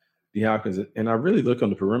D-Hopkins, and I really look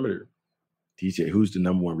on the perimeter. DJ, who's the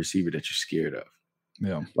number one receiver that you're scared of?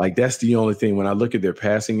 Yeah, like that's the only thing. When I look at their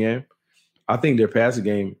passing game, I think their passing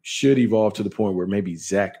game should evolve to the point where maybe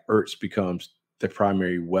Zach Ertz becomes the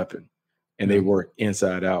primary weapon, and they work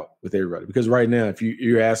inside out with everybody. Because right now, if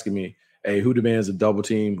you're asking me, hey, who demands a double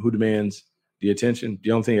team? Who demands the attention?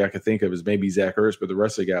 The only thing I could think of is maybe Zach Ertz, but the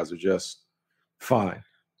rest of the guys are just fine.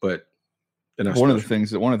 But one of the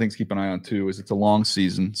things to keep an eye on too is it's a long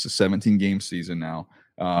season. It's a 17-game season now.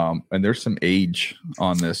 And there's some age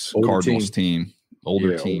on this Cardinals team,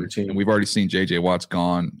 older team. And we've already seen J.J. Watt's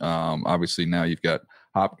gone. Obviously now you've got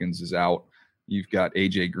Hopkins is out. You've got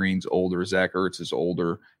A.J. Green's older. Zach Ertz is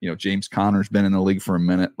older. James Conner's been in the league for a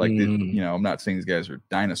minute. Like, I'm not saying these guys are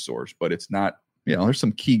dinosaurs, but it's not, there's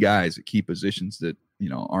some key guys at key positions that,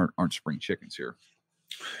 aren't spring chickens here.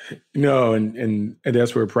 No, and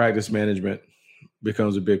that's where practice management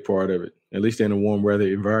becomes a big part of it, at least in a warm weather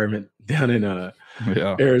environment down in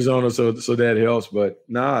Arizona. So that helps. But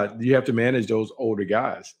you have to manage those older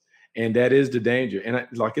guys. And that is the danger. And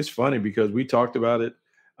it's funny because we talked about it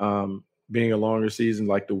being a longer season,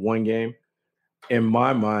 like the one game. In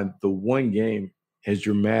my mind, the one game has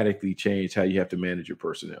dramatically changed how you have to manage your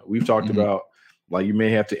personnel. We've talked about, like, you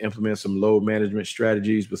may have to implement some load management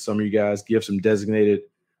strategies with some of you guys, give some designated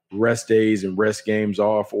rest days and rest games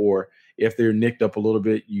off, or if they're nicked up a little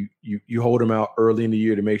bit, you hold them out early in the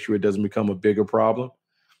year to make sure it doesn't become a bigger problem.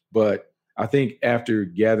 But I think after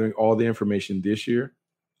gathering all the information this year,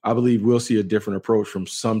 I believe we'll see a different approach from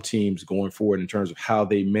some teams going forward in terms of how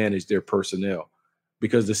they manage their personnel,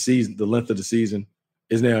 because the length of the season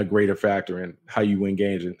is now a greater factor in how you win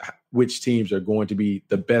games and which teams are going to be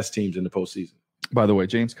the best teams in the postseason. By the way,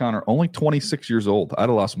 James Conner, only 26 years old. I'd have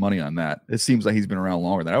lost money on that. It seems like he's been around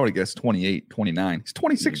longer than I would have guessed 28, 29. He's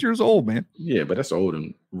 26 years old, man. Yeah, but that's old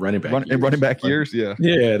in running back years. In running back years, yeah.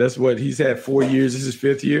 Yeah, that's what he's had 4 years. This is his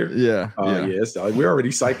 5th year. Yeah. We're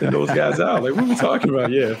already cycling those guys out. Like, what are we talking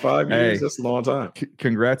about? Yeah, 5 years. That's a long time.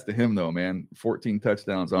 Congrats to him, though, man. 14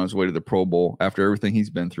 touchdowns on his way to the Pro Bowl after everything he's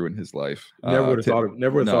been through in his life. Never would have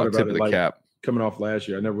thought about it like cap. Coming off last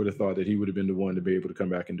year. I never would have thought that he would have been the one to be able to come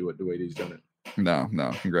back and do it the way that he's done it. No.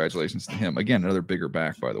 Congratulations to him. Again, another bigger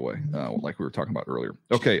back, by the way, like we were talking about earlier.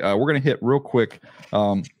 Okay, we're going to hit real quick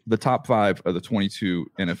the top 5 of the 22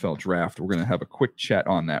 NFL draft. We're going to have a quick chat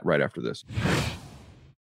on that right after this.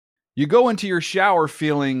 You go into your shower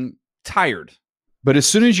feeling tired, but as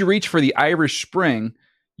soon as you reach for the Irish Spring,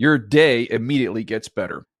 your day immediately gets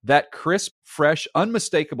better. That crisp, fresh,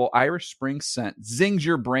 unmistakable Irish Spring scent zings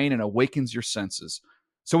your brain and awakens your senses.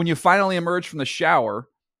 So when you finally emerge from the shower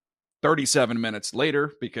 37 minutes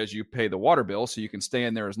later, because you pay the water bill so you can stay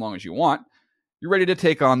in there as long as you want, you're ready to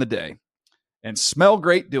take on the day and smell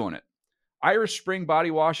great doing it. Irish Spring Body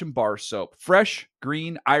Wash and Bar Soap. Fresh,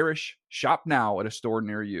 green, Irish. Shop now at a store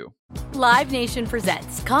near you. Live Nation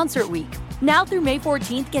presents Concert Week. Now through May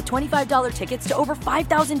 14th, get $25 tickets to over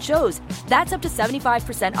 5,000 shows. That's up to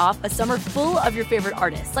 75% off a summer full of your favorite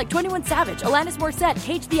artists like 21 Savage, Alanis Morissette,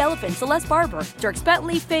 Cage the Elephant, Celeste Barber, Dierks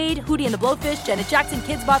Bentley, Fade, Hootie and the Blowfish, Janet Jackson,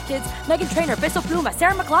 Kids Bop Kids, Meghan Trainor, Bissell Pluma,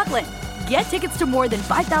 Sarah McLachlan. Get tickets to more than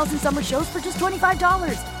 5,000 summer shows for just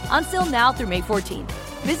 $25. On sale now through May 14th.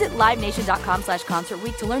 Visit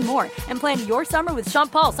livenation.com/concertweek to learn more and plan your summer with Sean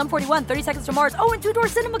Paul, Sum 41, 30 Seconds to Mars, and Two Door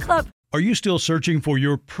Cinema Club. Are you still searching for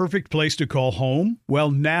your perfect place to call home?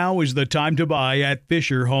 Well, now is the time to buy at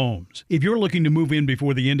Fisher Homes. If you're looking to move in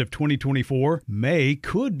before the end of 2024, May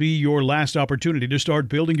could be your last opportunity to start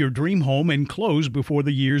building your dream home and close before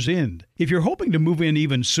the year's end. If you're hoping to move in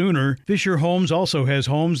even sooner, Fisher Homes also has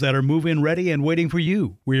homes that are move-in ready and waiting for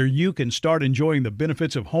you, where you can start enjoying the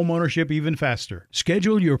benefits of homeownership even faster.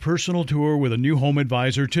 Schedule your personal tour with a new home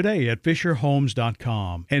advisor today at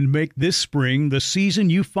FisherHomes.com and make this spring the season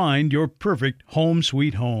you find your perfect home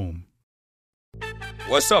sweet home.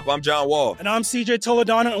 What's up? I'm John Wall. And I'm CJ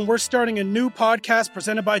Toledano, and we're starting a new podcast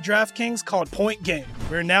presented by DraftKings called Point Game.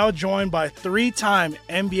 We're now joined by three-time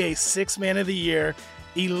NBA Sixth Man of the Year,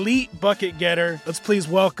 elite bucket getter. Let's please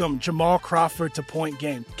welcome Jamal Crawford to Point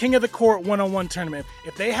Game. King of the Court one-on-one tournament.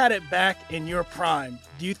 If they had it back in your prime,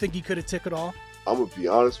 do you think you could have took it all? I'm going to be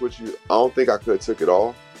honest with you. I don't think I could have took it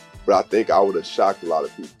all, but I think I would have shocked a lot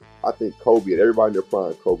of people. I think Kobe and everybody in their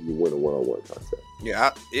prime, Kobe would win a one-on-one contest.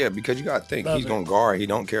 Yeah, because you got to think, he's going to guard. He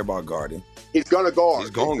don't care about guarding. He's going to guard.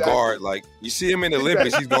 He's going to guard. Like, you see him in the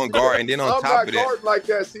Olympics, he's going to guard. And then on top of that. Like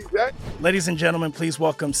that, see that? Ladies and gentlemen, please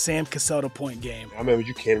welcome Sam Cassell to Point Game. I remember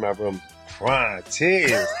you came out from prime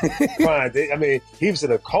 10. I mean, he was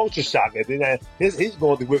in a culture shock. And then he's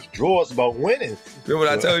going through withdrawals about winning. Remember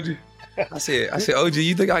what I told you? I said, OG,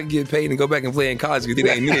 you think I can get paid and go back and play in college because it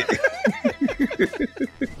ain't it?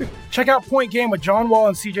 Check out Point Game with John Wall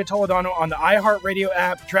and CJ Toledano on the iHeartRadio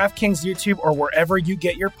app, DraftKings YouTube, or wherever you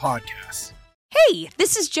get your podcasts. Hey,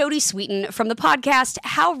 this is Jody Sweeten from the podcast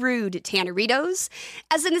How Rude, Tanneritos.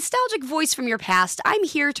 As a nostalgic voice from your past, I'm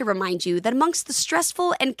here to remind you that amongst the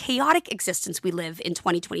stressful and chaotic existence we live in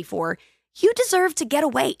 2024, you deserve to get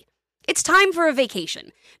away. It's time for a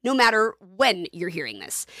vacation, no matter when you're hearing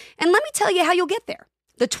this. And let me tell you how you'll get there.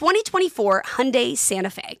 The 2024 Hyundai Santa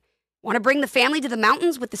Fe. Want to bring the family to the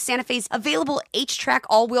mountains with the Santa Fe's available H-Track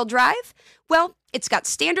all-wheel drive? Well, it's got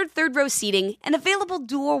standard third-row seating and available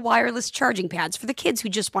dual wireless charging pads for the kids who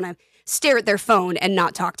just want to stare at their phone and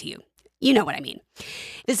not talk to you. You know what I mean.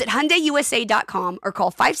 Visit HyundaiUSA.com or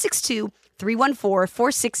call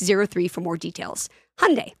 562-314-4603 for more details.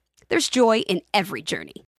 Hyundai, there's joy in every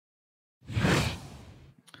journey.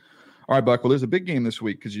 All right, Buck. Well, there's a big game this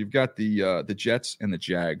week because you've got the Jets and the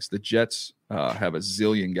Jags. The Jets have a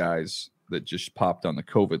zillion guys that just popped on the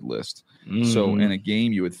COVID list. So in a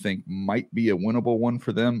game you would think might be a winnable one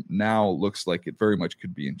for them, now looks like it very much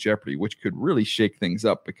could be in jeopardy, which could really shake things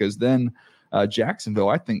up because then Jacksonville,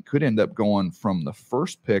 I think, could end up going from the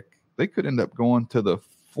first pick. They could end up going to the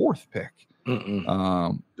fourth pick.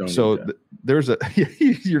 There's a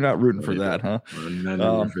you're not rooting for that, huh?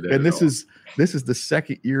 And this is the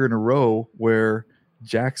second year in a row where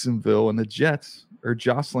Jacksonville and the Jets are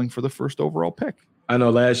jostling for the first overall pick. I know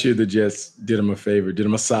last year the Jets did them a favor, did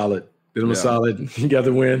them a solid, got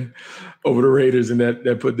the win over the Raiders, and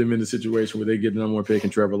that put them in the situation where they get the number one pick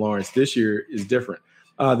and Trevor Lawrence. This year is different.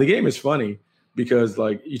 The game is funny because,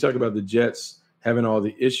 like, you talk about the Jets having all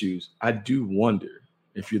the issues. I do wonder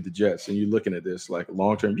if you're the Jets and you're looking at this like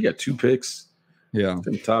long term. You got two picks, in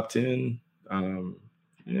the top 10.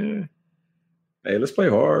 Hey, let's play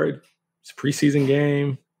hard. It's a preseason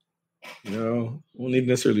game. We'll need to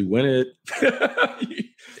necessarily win it.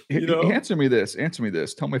 Answer me this.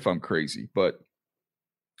 Tell me if I'm crazy, but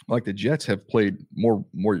like the Jets have played more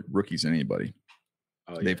rookies than anybody.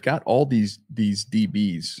 They've got all these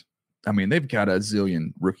DBs. I mean, they've got a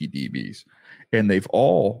zillion rookie DBs, and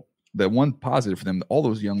the one positive for them, all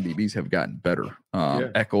those young DBs have gotten better.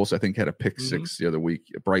 Echols, I think, had a pick six the other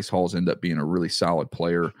week. Bryce Hall's ended up being a really solid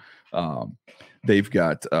player. They've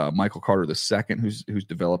got Michael Carter II, who's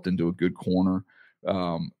developed into a good corner.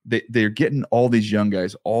 They're getting all these young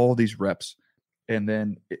guys, all these reps, and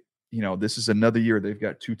then this is another year they've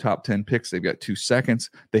got 2 top 10 picks. They've got 2 seconds.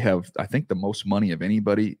 They have, I think, the most money of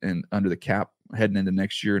anybody and under the cap heading into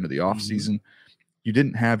next year into the offseason. You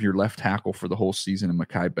didn't have your left tackle for the whole season in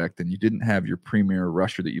Mekhi Becton. You didn't have your premier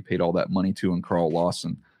rusher that you paid all that money to in Carl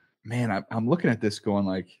Lawson. Man, I'm looking at this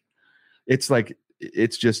going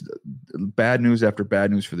it's just bad news after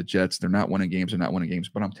bad news for the Jets. They're not winning games.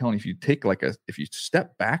 But I'm telling you, if you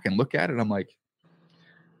step back and look at it, I'm like,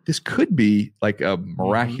 this could be like a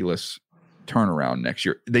miraculous turnaround next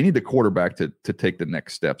year. They need the quarterback to take the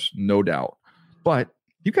next steps, no doubt. But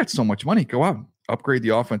you got so much money. Go out, upgrade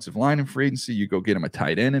the offensive line in free agency. You go get him a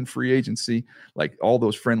tight end in free agency, like all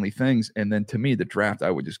those friendly things. And then to me, the draft,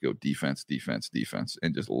 I would just go defense,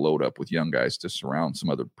 and just load up with young guys to surround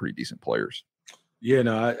some other pretty decent players. Yeah,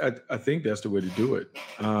 no, I think that's the way to do it.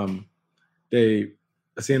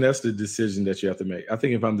 That's the decision that you have to make. I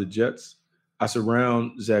think if I'm the Jets, I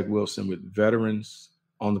surround Zach Wilson with veterans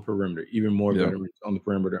on the perimeter, even more veterans on the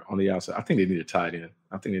perimeter, on the outside. I think they need a tight end.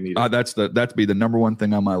 I think they need that'd be the number one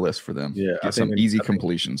thing on my list for them. Yeah, get some easy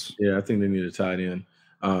completions. I think they need a tight end.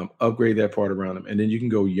 Upgrade that part around them, and then you can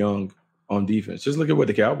go young on defense. Just look at what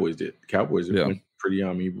the Cowboys did. The Cowboys are pretty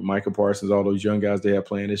young. I mean, Michael Parsons, all those young guys they have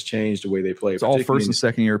playing, it's changed the way they play. It's all first and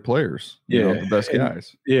second year players. The best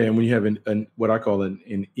guys. Yeah, and when you have what I call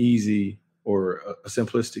an easy or a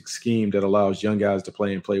simplistic scheme that allows young guys to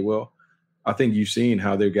play and play well, I think you've seen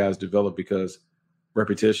how their guys develop because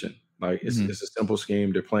repetition. Like it's a simple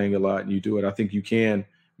scheme. They're playing a lot, and you do it. I think you can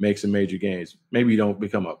make some major gains. Maybe you don't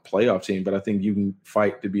become a playoff team, but I think you can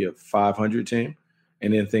fight to be a 500 team,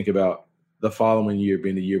 and then think about the following year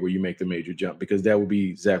being the year where you make the major jump, because that would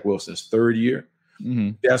be Zach Wilson's third year.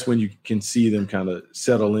 That's when you can see them kind of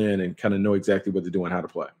settle in and kind of know exactly what they're doing, how to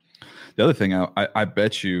play. The other thing, I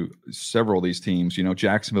bet you several of these teams,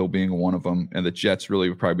 Jacksonville being one of them, and the Jets really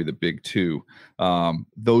would probably be the big two.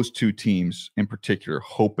 Those two teams in particular,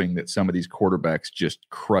 hoping that some of these quarterbacks just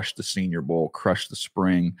crush the Senior Bowl, crush the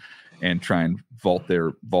spring, and try and vault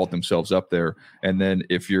themselves up there. And then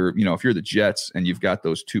if you're the Jets and you've got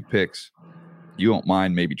those two picks, you won't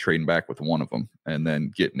mind maybe trading back with one of them and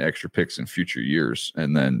then getting extra picks in future years.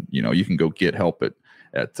 And then, you can go get help at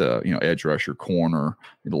edge rusher, corner,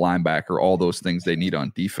 the linebacker, all those things they need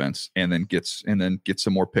on defense, and then get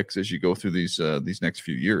some more picks as you go through these next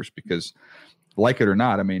few years. Because, like it or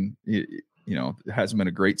not, I mean, it hasn't been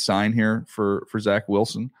a great sign here for Zach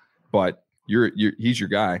Wilson, but he's your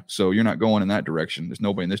guy, so you're not going in that direction. There's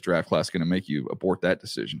nobody in this draft class going to make you abort that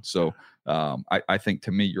decision. So I think,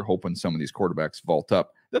 to me, you're hoping some of these quarterbacks vault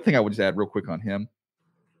up. The other thing I would just add real quick on him,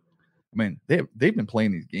 I mean, they've been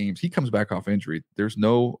playing these games. He comes back off injury. There's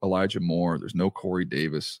no Elijah Moore. There's no Corey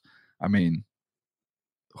Davis. I mean,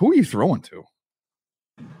 who are you throwing to?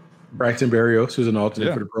 Braxton Berrios, who's an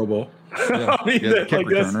alternate for the Pro Bowl. Yeah. I mean, kick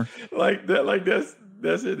returner.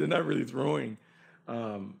 That's it. They're not really throwing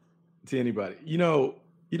to anybody. You know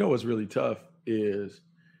what's really tough is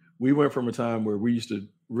we went from a time where we used to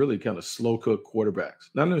really kind of slow cook quarterbacks,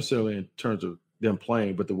 not necessarily in terms of them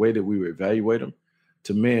playing, but the way that we would evaluate them.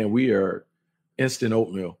 To man, we are instant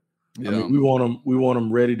oatmeal. Yeah. I mean, we want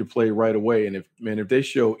them ready to play right away. And if they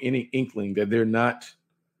show any inkling that they're not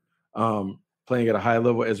playing at a high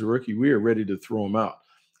level as a rookie, we are ready to throw them out.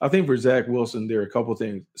 I think for Zach Wilson, there are a couple of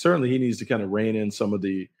things. Certainly, he needs to kind of rein in some of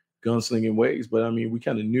the gunslinging ways. But I mean, we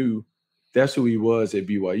kind of knew that's who he was at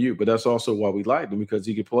BYU. But that's also why we liked him, because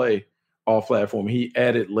he could play all platform. He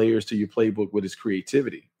added layers to your playbook with his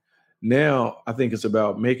creativity. Now, I think it's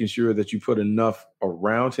about making sure that you put enough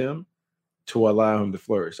around him to allow him to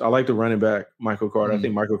flourish. I like the running back, Michael Carter. I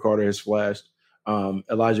think Michael Carter has flashed.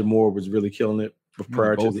 Elijah Moore was really killing it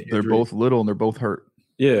prior to the injury. They're both little and they're both hurt.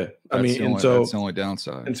 Yeah. That's the only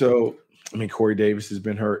downside. And so, I mean, Corey Davis has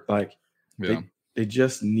been hurt. Like, they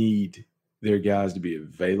just need their guys to be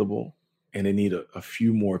available, and they need a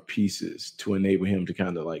few more pieces to enable him to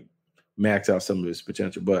kind of like max out some of his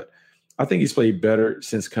potential. But I think he's played better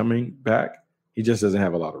since coming back. He just doesn't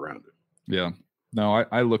have a lot around him. Yeah. No,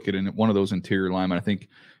 I look at one of those interior linemen. I think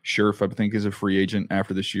Scherf, is a free agent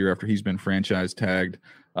after this year, after he's been franchise tagged.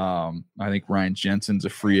 I think Ryan Jensen's a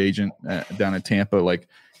free agent down in Tampa. Like,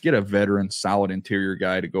 get a veteran, solid interior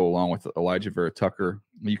guy to go along with Elijah Vera Tucker.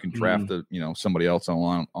 You can draft somebody else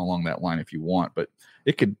along that line if you want, but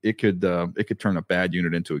it could turn a bad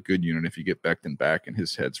unit into a good unit if you get Becton back and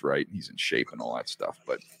his head's right and he's in shape and all that stuff.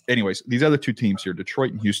 But anyways, these other two teams here,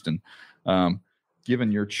 Detroit and Houston,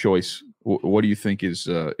 given your choice, what do you think is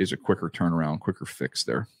a quicker turnaround, quicker fix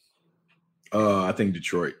there? I think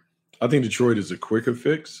Detroit. I think Detroit is a quicker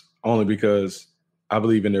fix only because I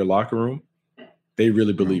believe in their locker room. They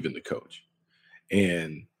really believe in the coach.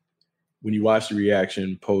 And when you watch the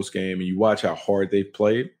reaction post-game and you watch how hard they've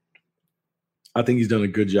played, I think he's done a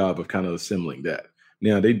good job of kind of assembling that.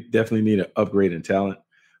 Now, they definitely need an upgrade in talent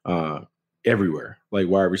everywhere, like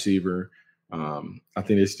wide receiver. I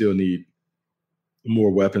think they still need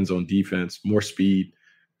more weapons on defense, more speed.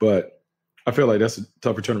 But I feel like that's a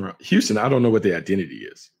tougher turnaround. Houston, I don't know what the identity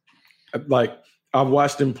is. Like, I've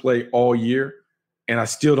watched them play all year, and I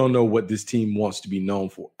still don't know what this team wants to be known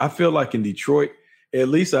for. I feel like in Detroit, at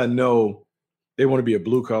least I know they want to be a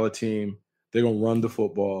blue-collar team. They're going to run the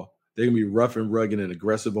football. They're going to be rough and rugged and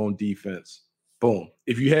aggressive on defense. Boom.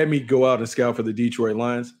 If you had me go out and scout for the Detroit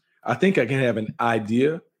Lions, I think I can have an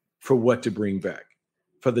idea for what to bring back.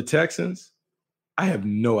 For the Texans, I have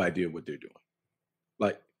no idea what they're doing.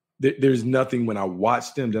 Like, there's nothing when I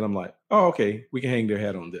watch them that I'm like, oh, okay, we can hang their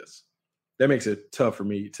hat on this. That makes it tough for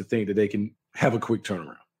me to think that they can have a quick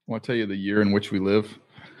turnaround. I want to tell you the year in which we live.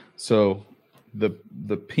 So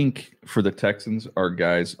The pink for the Texans are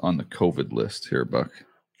guys on the COVID list here, Buck.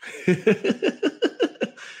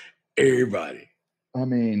 Everybody. I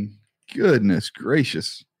mean, goodness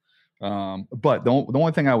gracious. But the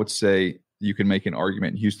only thing I would say you can make an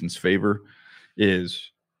argument in Houston's favor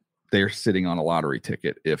is they're sitting on a lottery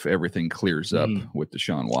ticket if everything clears up with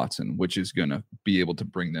Deshaun Watson, which is going to be able to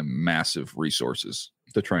bring them massive resources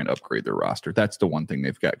to try and upgrade their roster. That's the one thing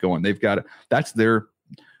they've got going. That's their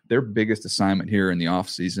biggest assignment here in the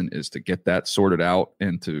offseason is to get that sorted out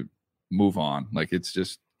and to move on. Like, it's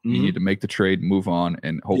just, you need to make the trade, move on,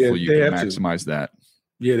 and hopefully you can maximize that.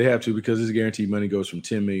 Yeah, they have to, because this guaranteed money goes from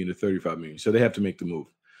 $10 million to $35 million. So they have to make the move.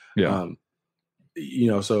 Yeah.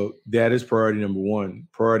 So that is priority number one.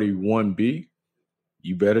 Priority 1B,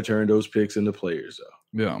 you better turn those picks into players,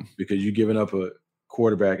 though. Yeah. Because you're giving up a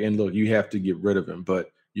quarterback, and look, you have to get rid of him,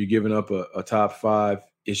 but you're giving up a top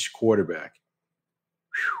 5-ish quarterback.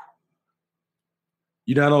 Whew.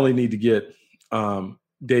 You not only need to get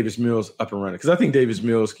Davis Mills up and running, because I think Davis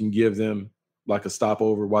Mills can give them like a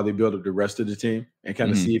stopover while they build up the rest of the team and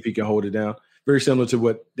kind of see if he can hold it down. Very similar to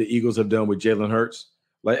what the Eagles have done with Jalen Hurts.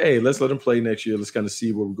 Like, hey, let's let him play next year. Let's kind of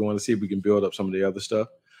see where we're going. Let's see if we can build up some of the other stuff.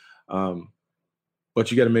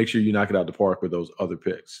 But you got to make sure you knock it out the park with those other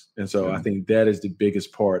picks. And so I think that is the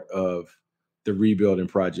biggest part of the rebuilding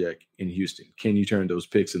project in Houston. Can you turn those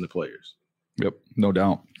picks into players? Yep, no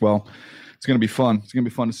doubt. Well, it's going to be fun. It's going to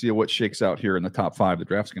be fun to see what shakes out here in the top 5. The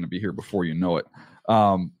draft's going to be here before you know it.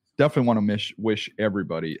 Definitely want to wish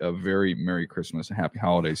everybody a very Merry Christmas and Happy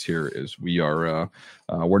Holidays here, as we are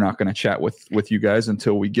we're not going to chat with you guys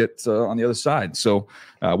until we get on the other side. So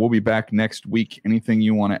we'll be back next week. Anything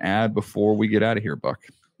you want to add before we get out of here, Buck?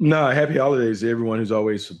 No, Happy Holidays to everyone who's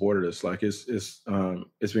always supported us. Like, it's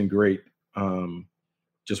been great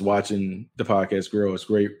just watching the podcast grow. It's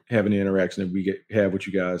great having the interaction that we have with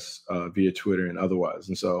you guys via Twitter and otherwise.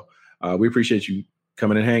 And so we appreciate you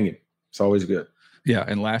coming and hanging. It's always good. Yeah,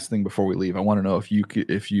 and last thing before we leave, I want to know if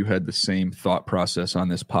you had the same thought process on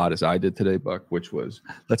this pod as I did today, Buck, which was,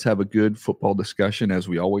 let's have a good football discussion as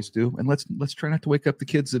we always do, and let's try not to wake up the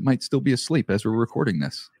kids that might still be asleep as we're recording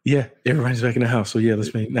this. Yeah, everybody's back in the house, so yeah,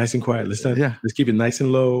 let's make it nice and quiet. Let's keep it nice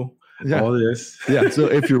and low. Yeah. All this. Yeah. So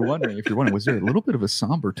if you're wondering, was there a little bit of a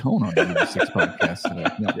somber tone on the Move the Sticks podcast today?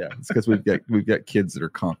 No, yeah, it's because we've got kids that are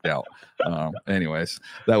conked out. Anyways,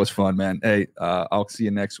 that was fun, man. Hey, I'll see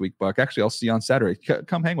you next week, Buck. Actually, I'll see you on Saturday.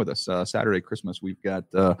 Come hang with us. Saturday, Christmas, we've got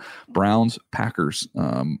Browns Packers.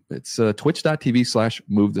 It's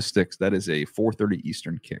twitch.tv/Move the Sticks. That is a 4:30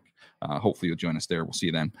 Eastern kick. Hopefully you'll join us there. We'll see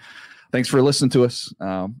you then. Thanks for listening to us,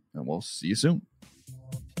 and we'll see you soon.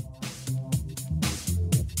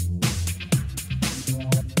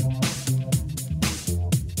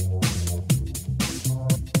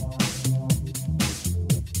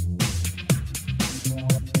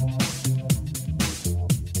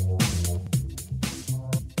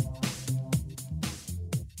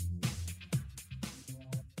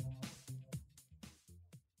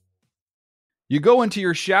 You go into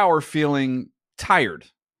your shower feeling tired,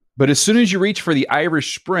 but as soon as you reach for the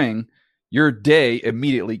Irish Spring, your day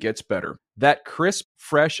immediately gets better. That crisp,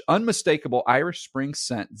 fresh, unmistakable Irish Spring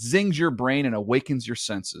scent zings your brain and awakens your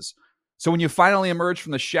senses. So when you finally emerge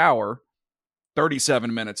from the shower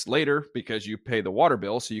 37 minutes later, because you pay the water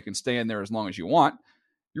bill so you can stay in there as long as you want,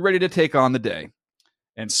 you're ready to take on the day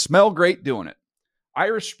and smell great doing it.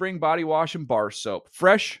 Irish Spring Body Wash and Bar Soap.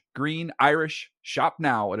 Fresh, green, Irish. Shop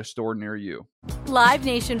now at a store near you. Live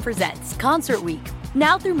Nation presents Concert Week.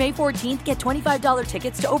 Now through May 14th, get $25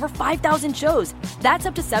 tickets to over 5,000 shows. That's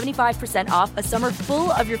up to 75% off a summer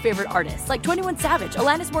full of your favorite artists like 21 Savage,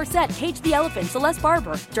 Alanis Morissette, Cage the Elephant, Celeste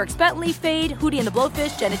Barber, Dierks Bentley, Fade, Hootie and the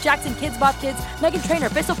Blowfish, Janet Jackson, Kidz Bop Kids, Meghan Trainor,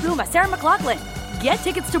 Bissell Pluma, Sarah McLachlan. Get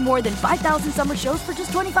tickets to more than 5,000 summer shows for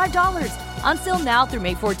just $25. Until now through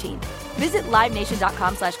May 14th. Visit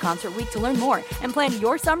LiveNation.com/Concert Week to learn more and plan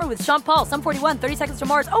your summer with Sean Paul, Sum 41, 30 Seconds to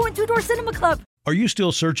Mars, and Two Door Cinema Club. Are you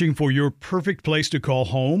still searching for your perfect place to call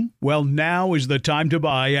home? Well, now is the time to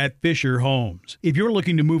buy at Fisher Homes. If you're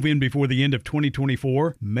looking to move in before the end of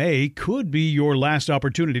 2024, May could be your last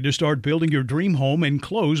opportunity to start building your dream home and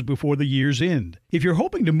close before the year's end. If you're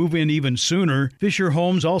hoping to move in even sooner, Fisher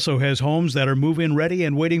Homes also has homes that are move-in ready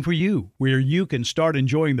and waiting for you, where you can start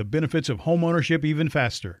enjoying the benefits of homeownership even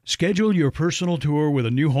faster. Schedule your personal tour with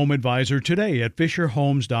a new home advisor today at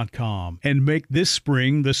FisherHomes.com and make this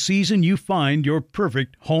spring the season you find your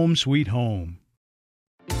perfect home sweet home.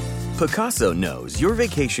 Pacaso knows your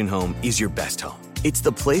vacation home is your best home. It's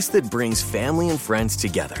the place that brings family and friends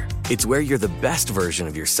together. It's where you're the best version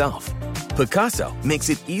of yourself. Picasso makes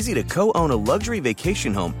it easy to co-own a luxury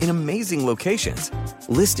vacation home in amazing locations.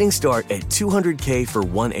 Listings start at $200K for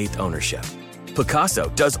 1/8 ownership. Picasso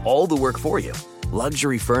does all the work for you.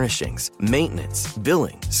 Luxury furnishings, maintenance,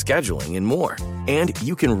 billing, scheduling, and more. And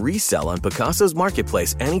you can resell on Picasso's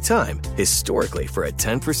marketplace anytime, historically for a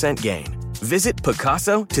 10% gain. Visit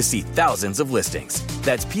Picasso to see thousands of listings.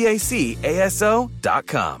 That's PACASO.com.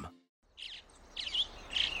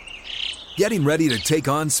 Getting ready to take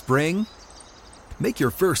on spring? Make your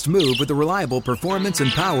first move with the reliable performance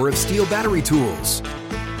and power of Steel battery tools.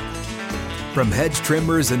 From hedge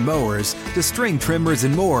trimmers and mowers to string trimmers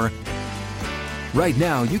and more, right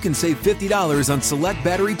now you can save $50 on select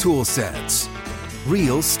battery tool sets.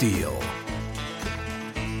 Real Steel.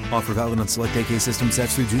 Offer valid on select AK system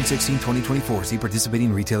sets through June 16, 2024. See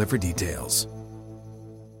participating retailer for details.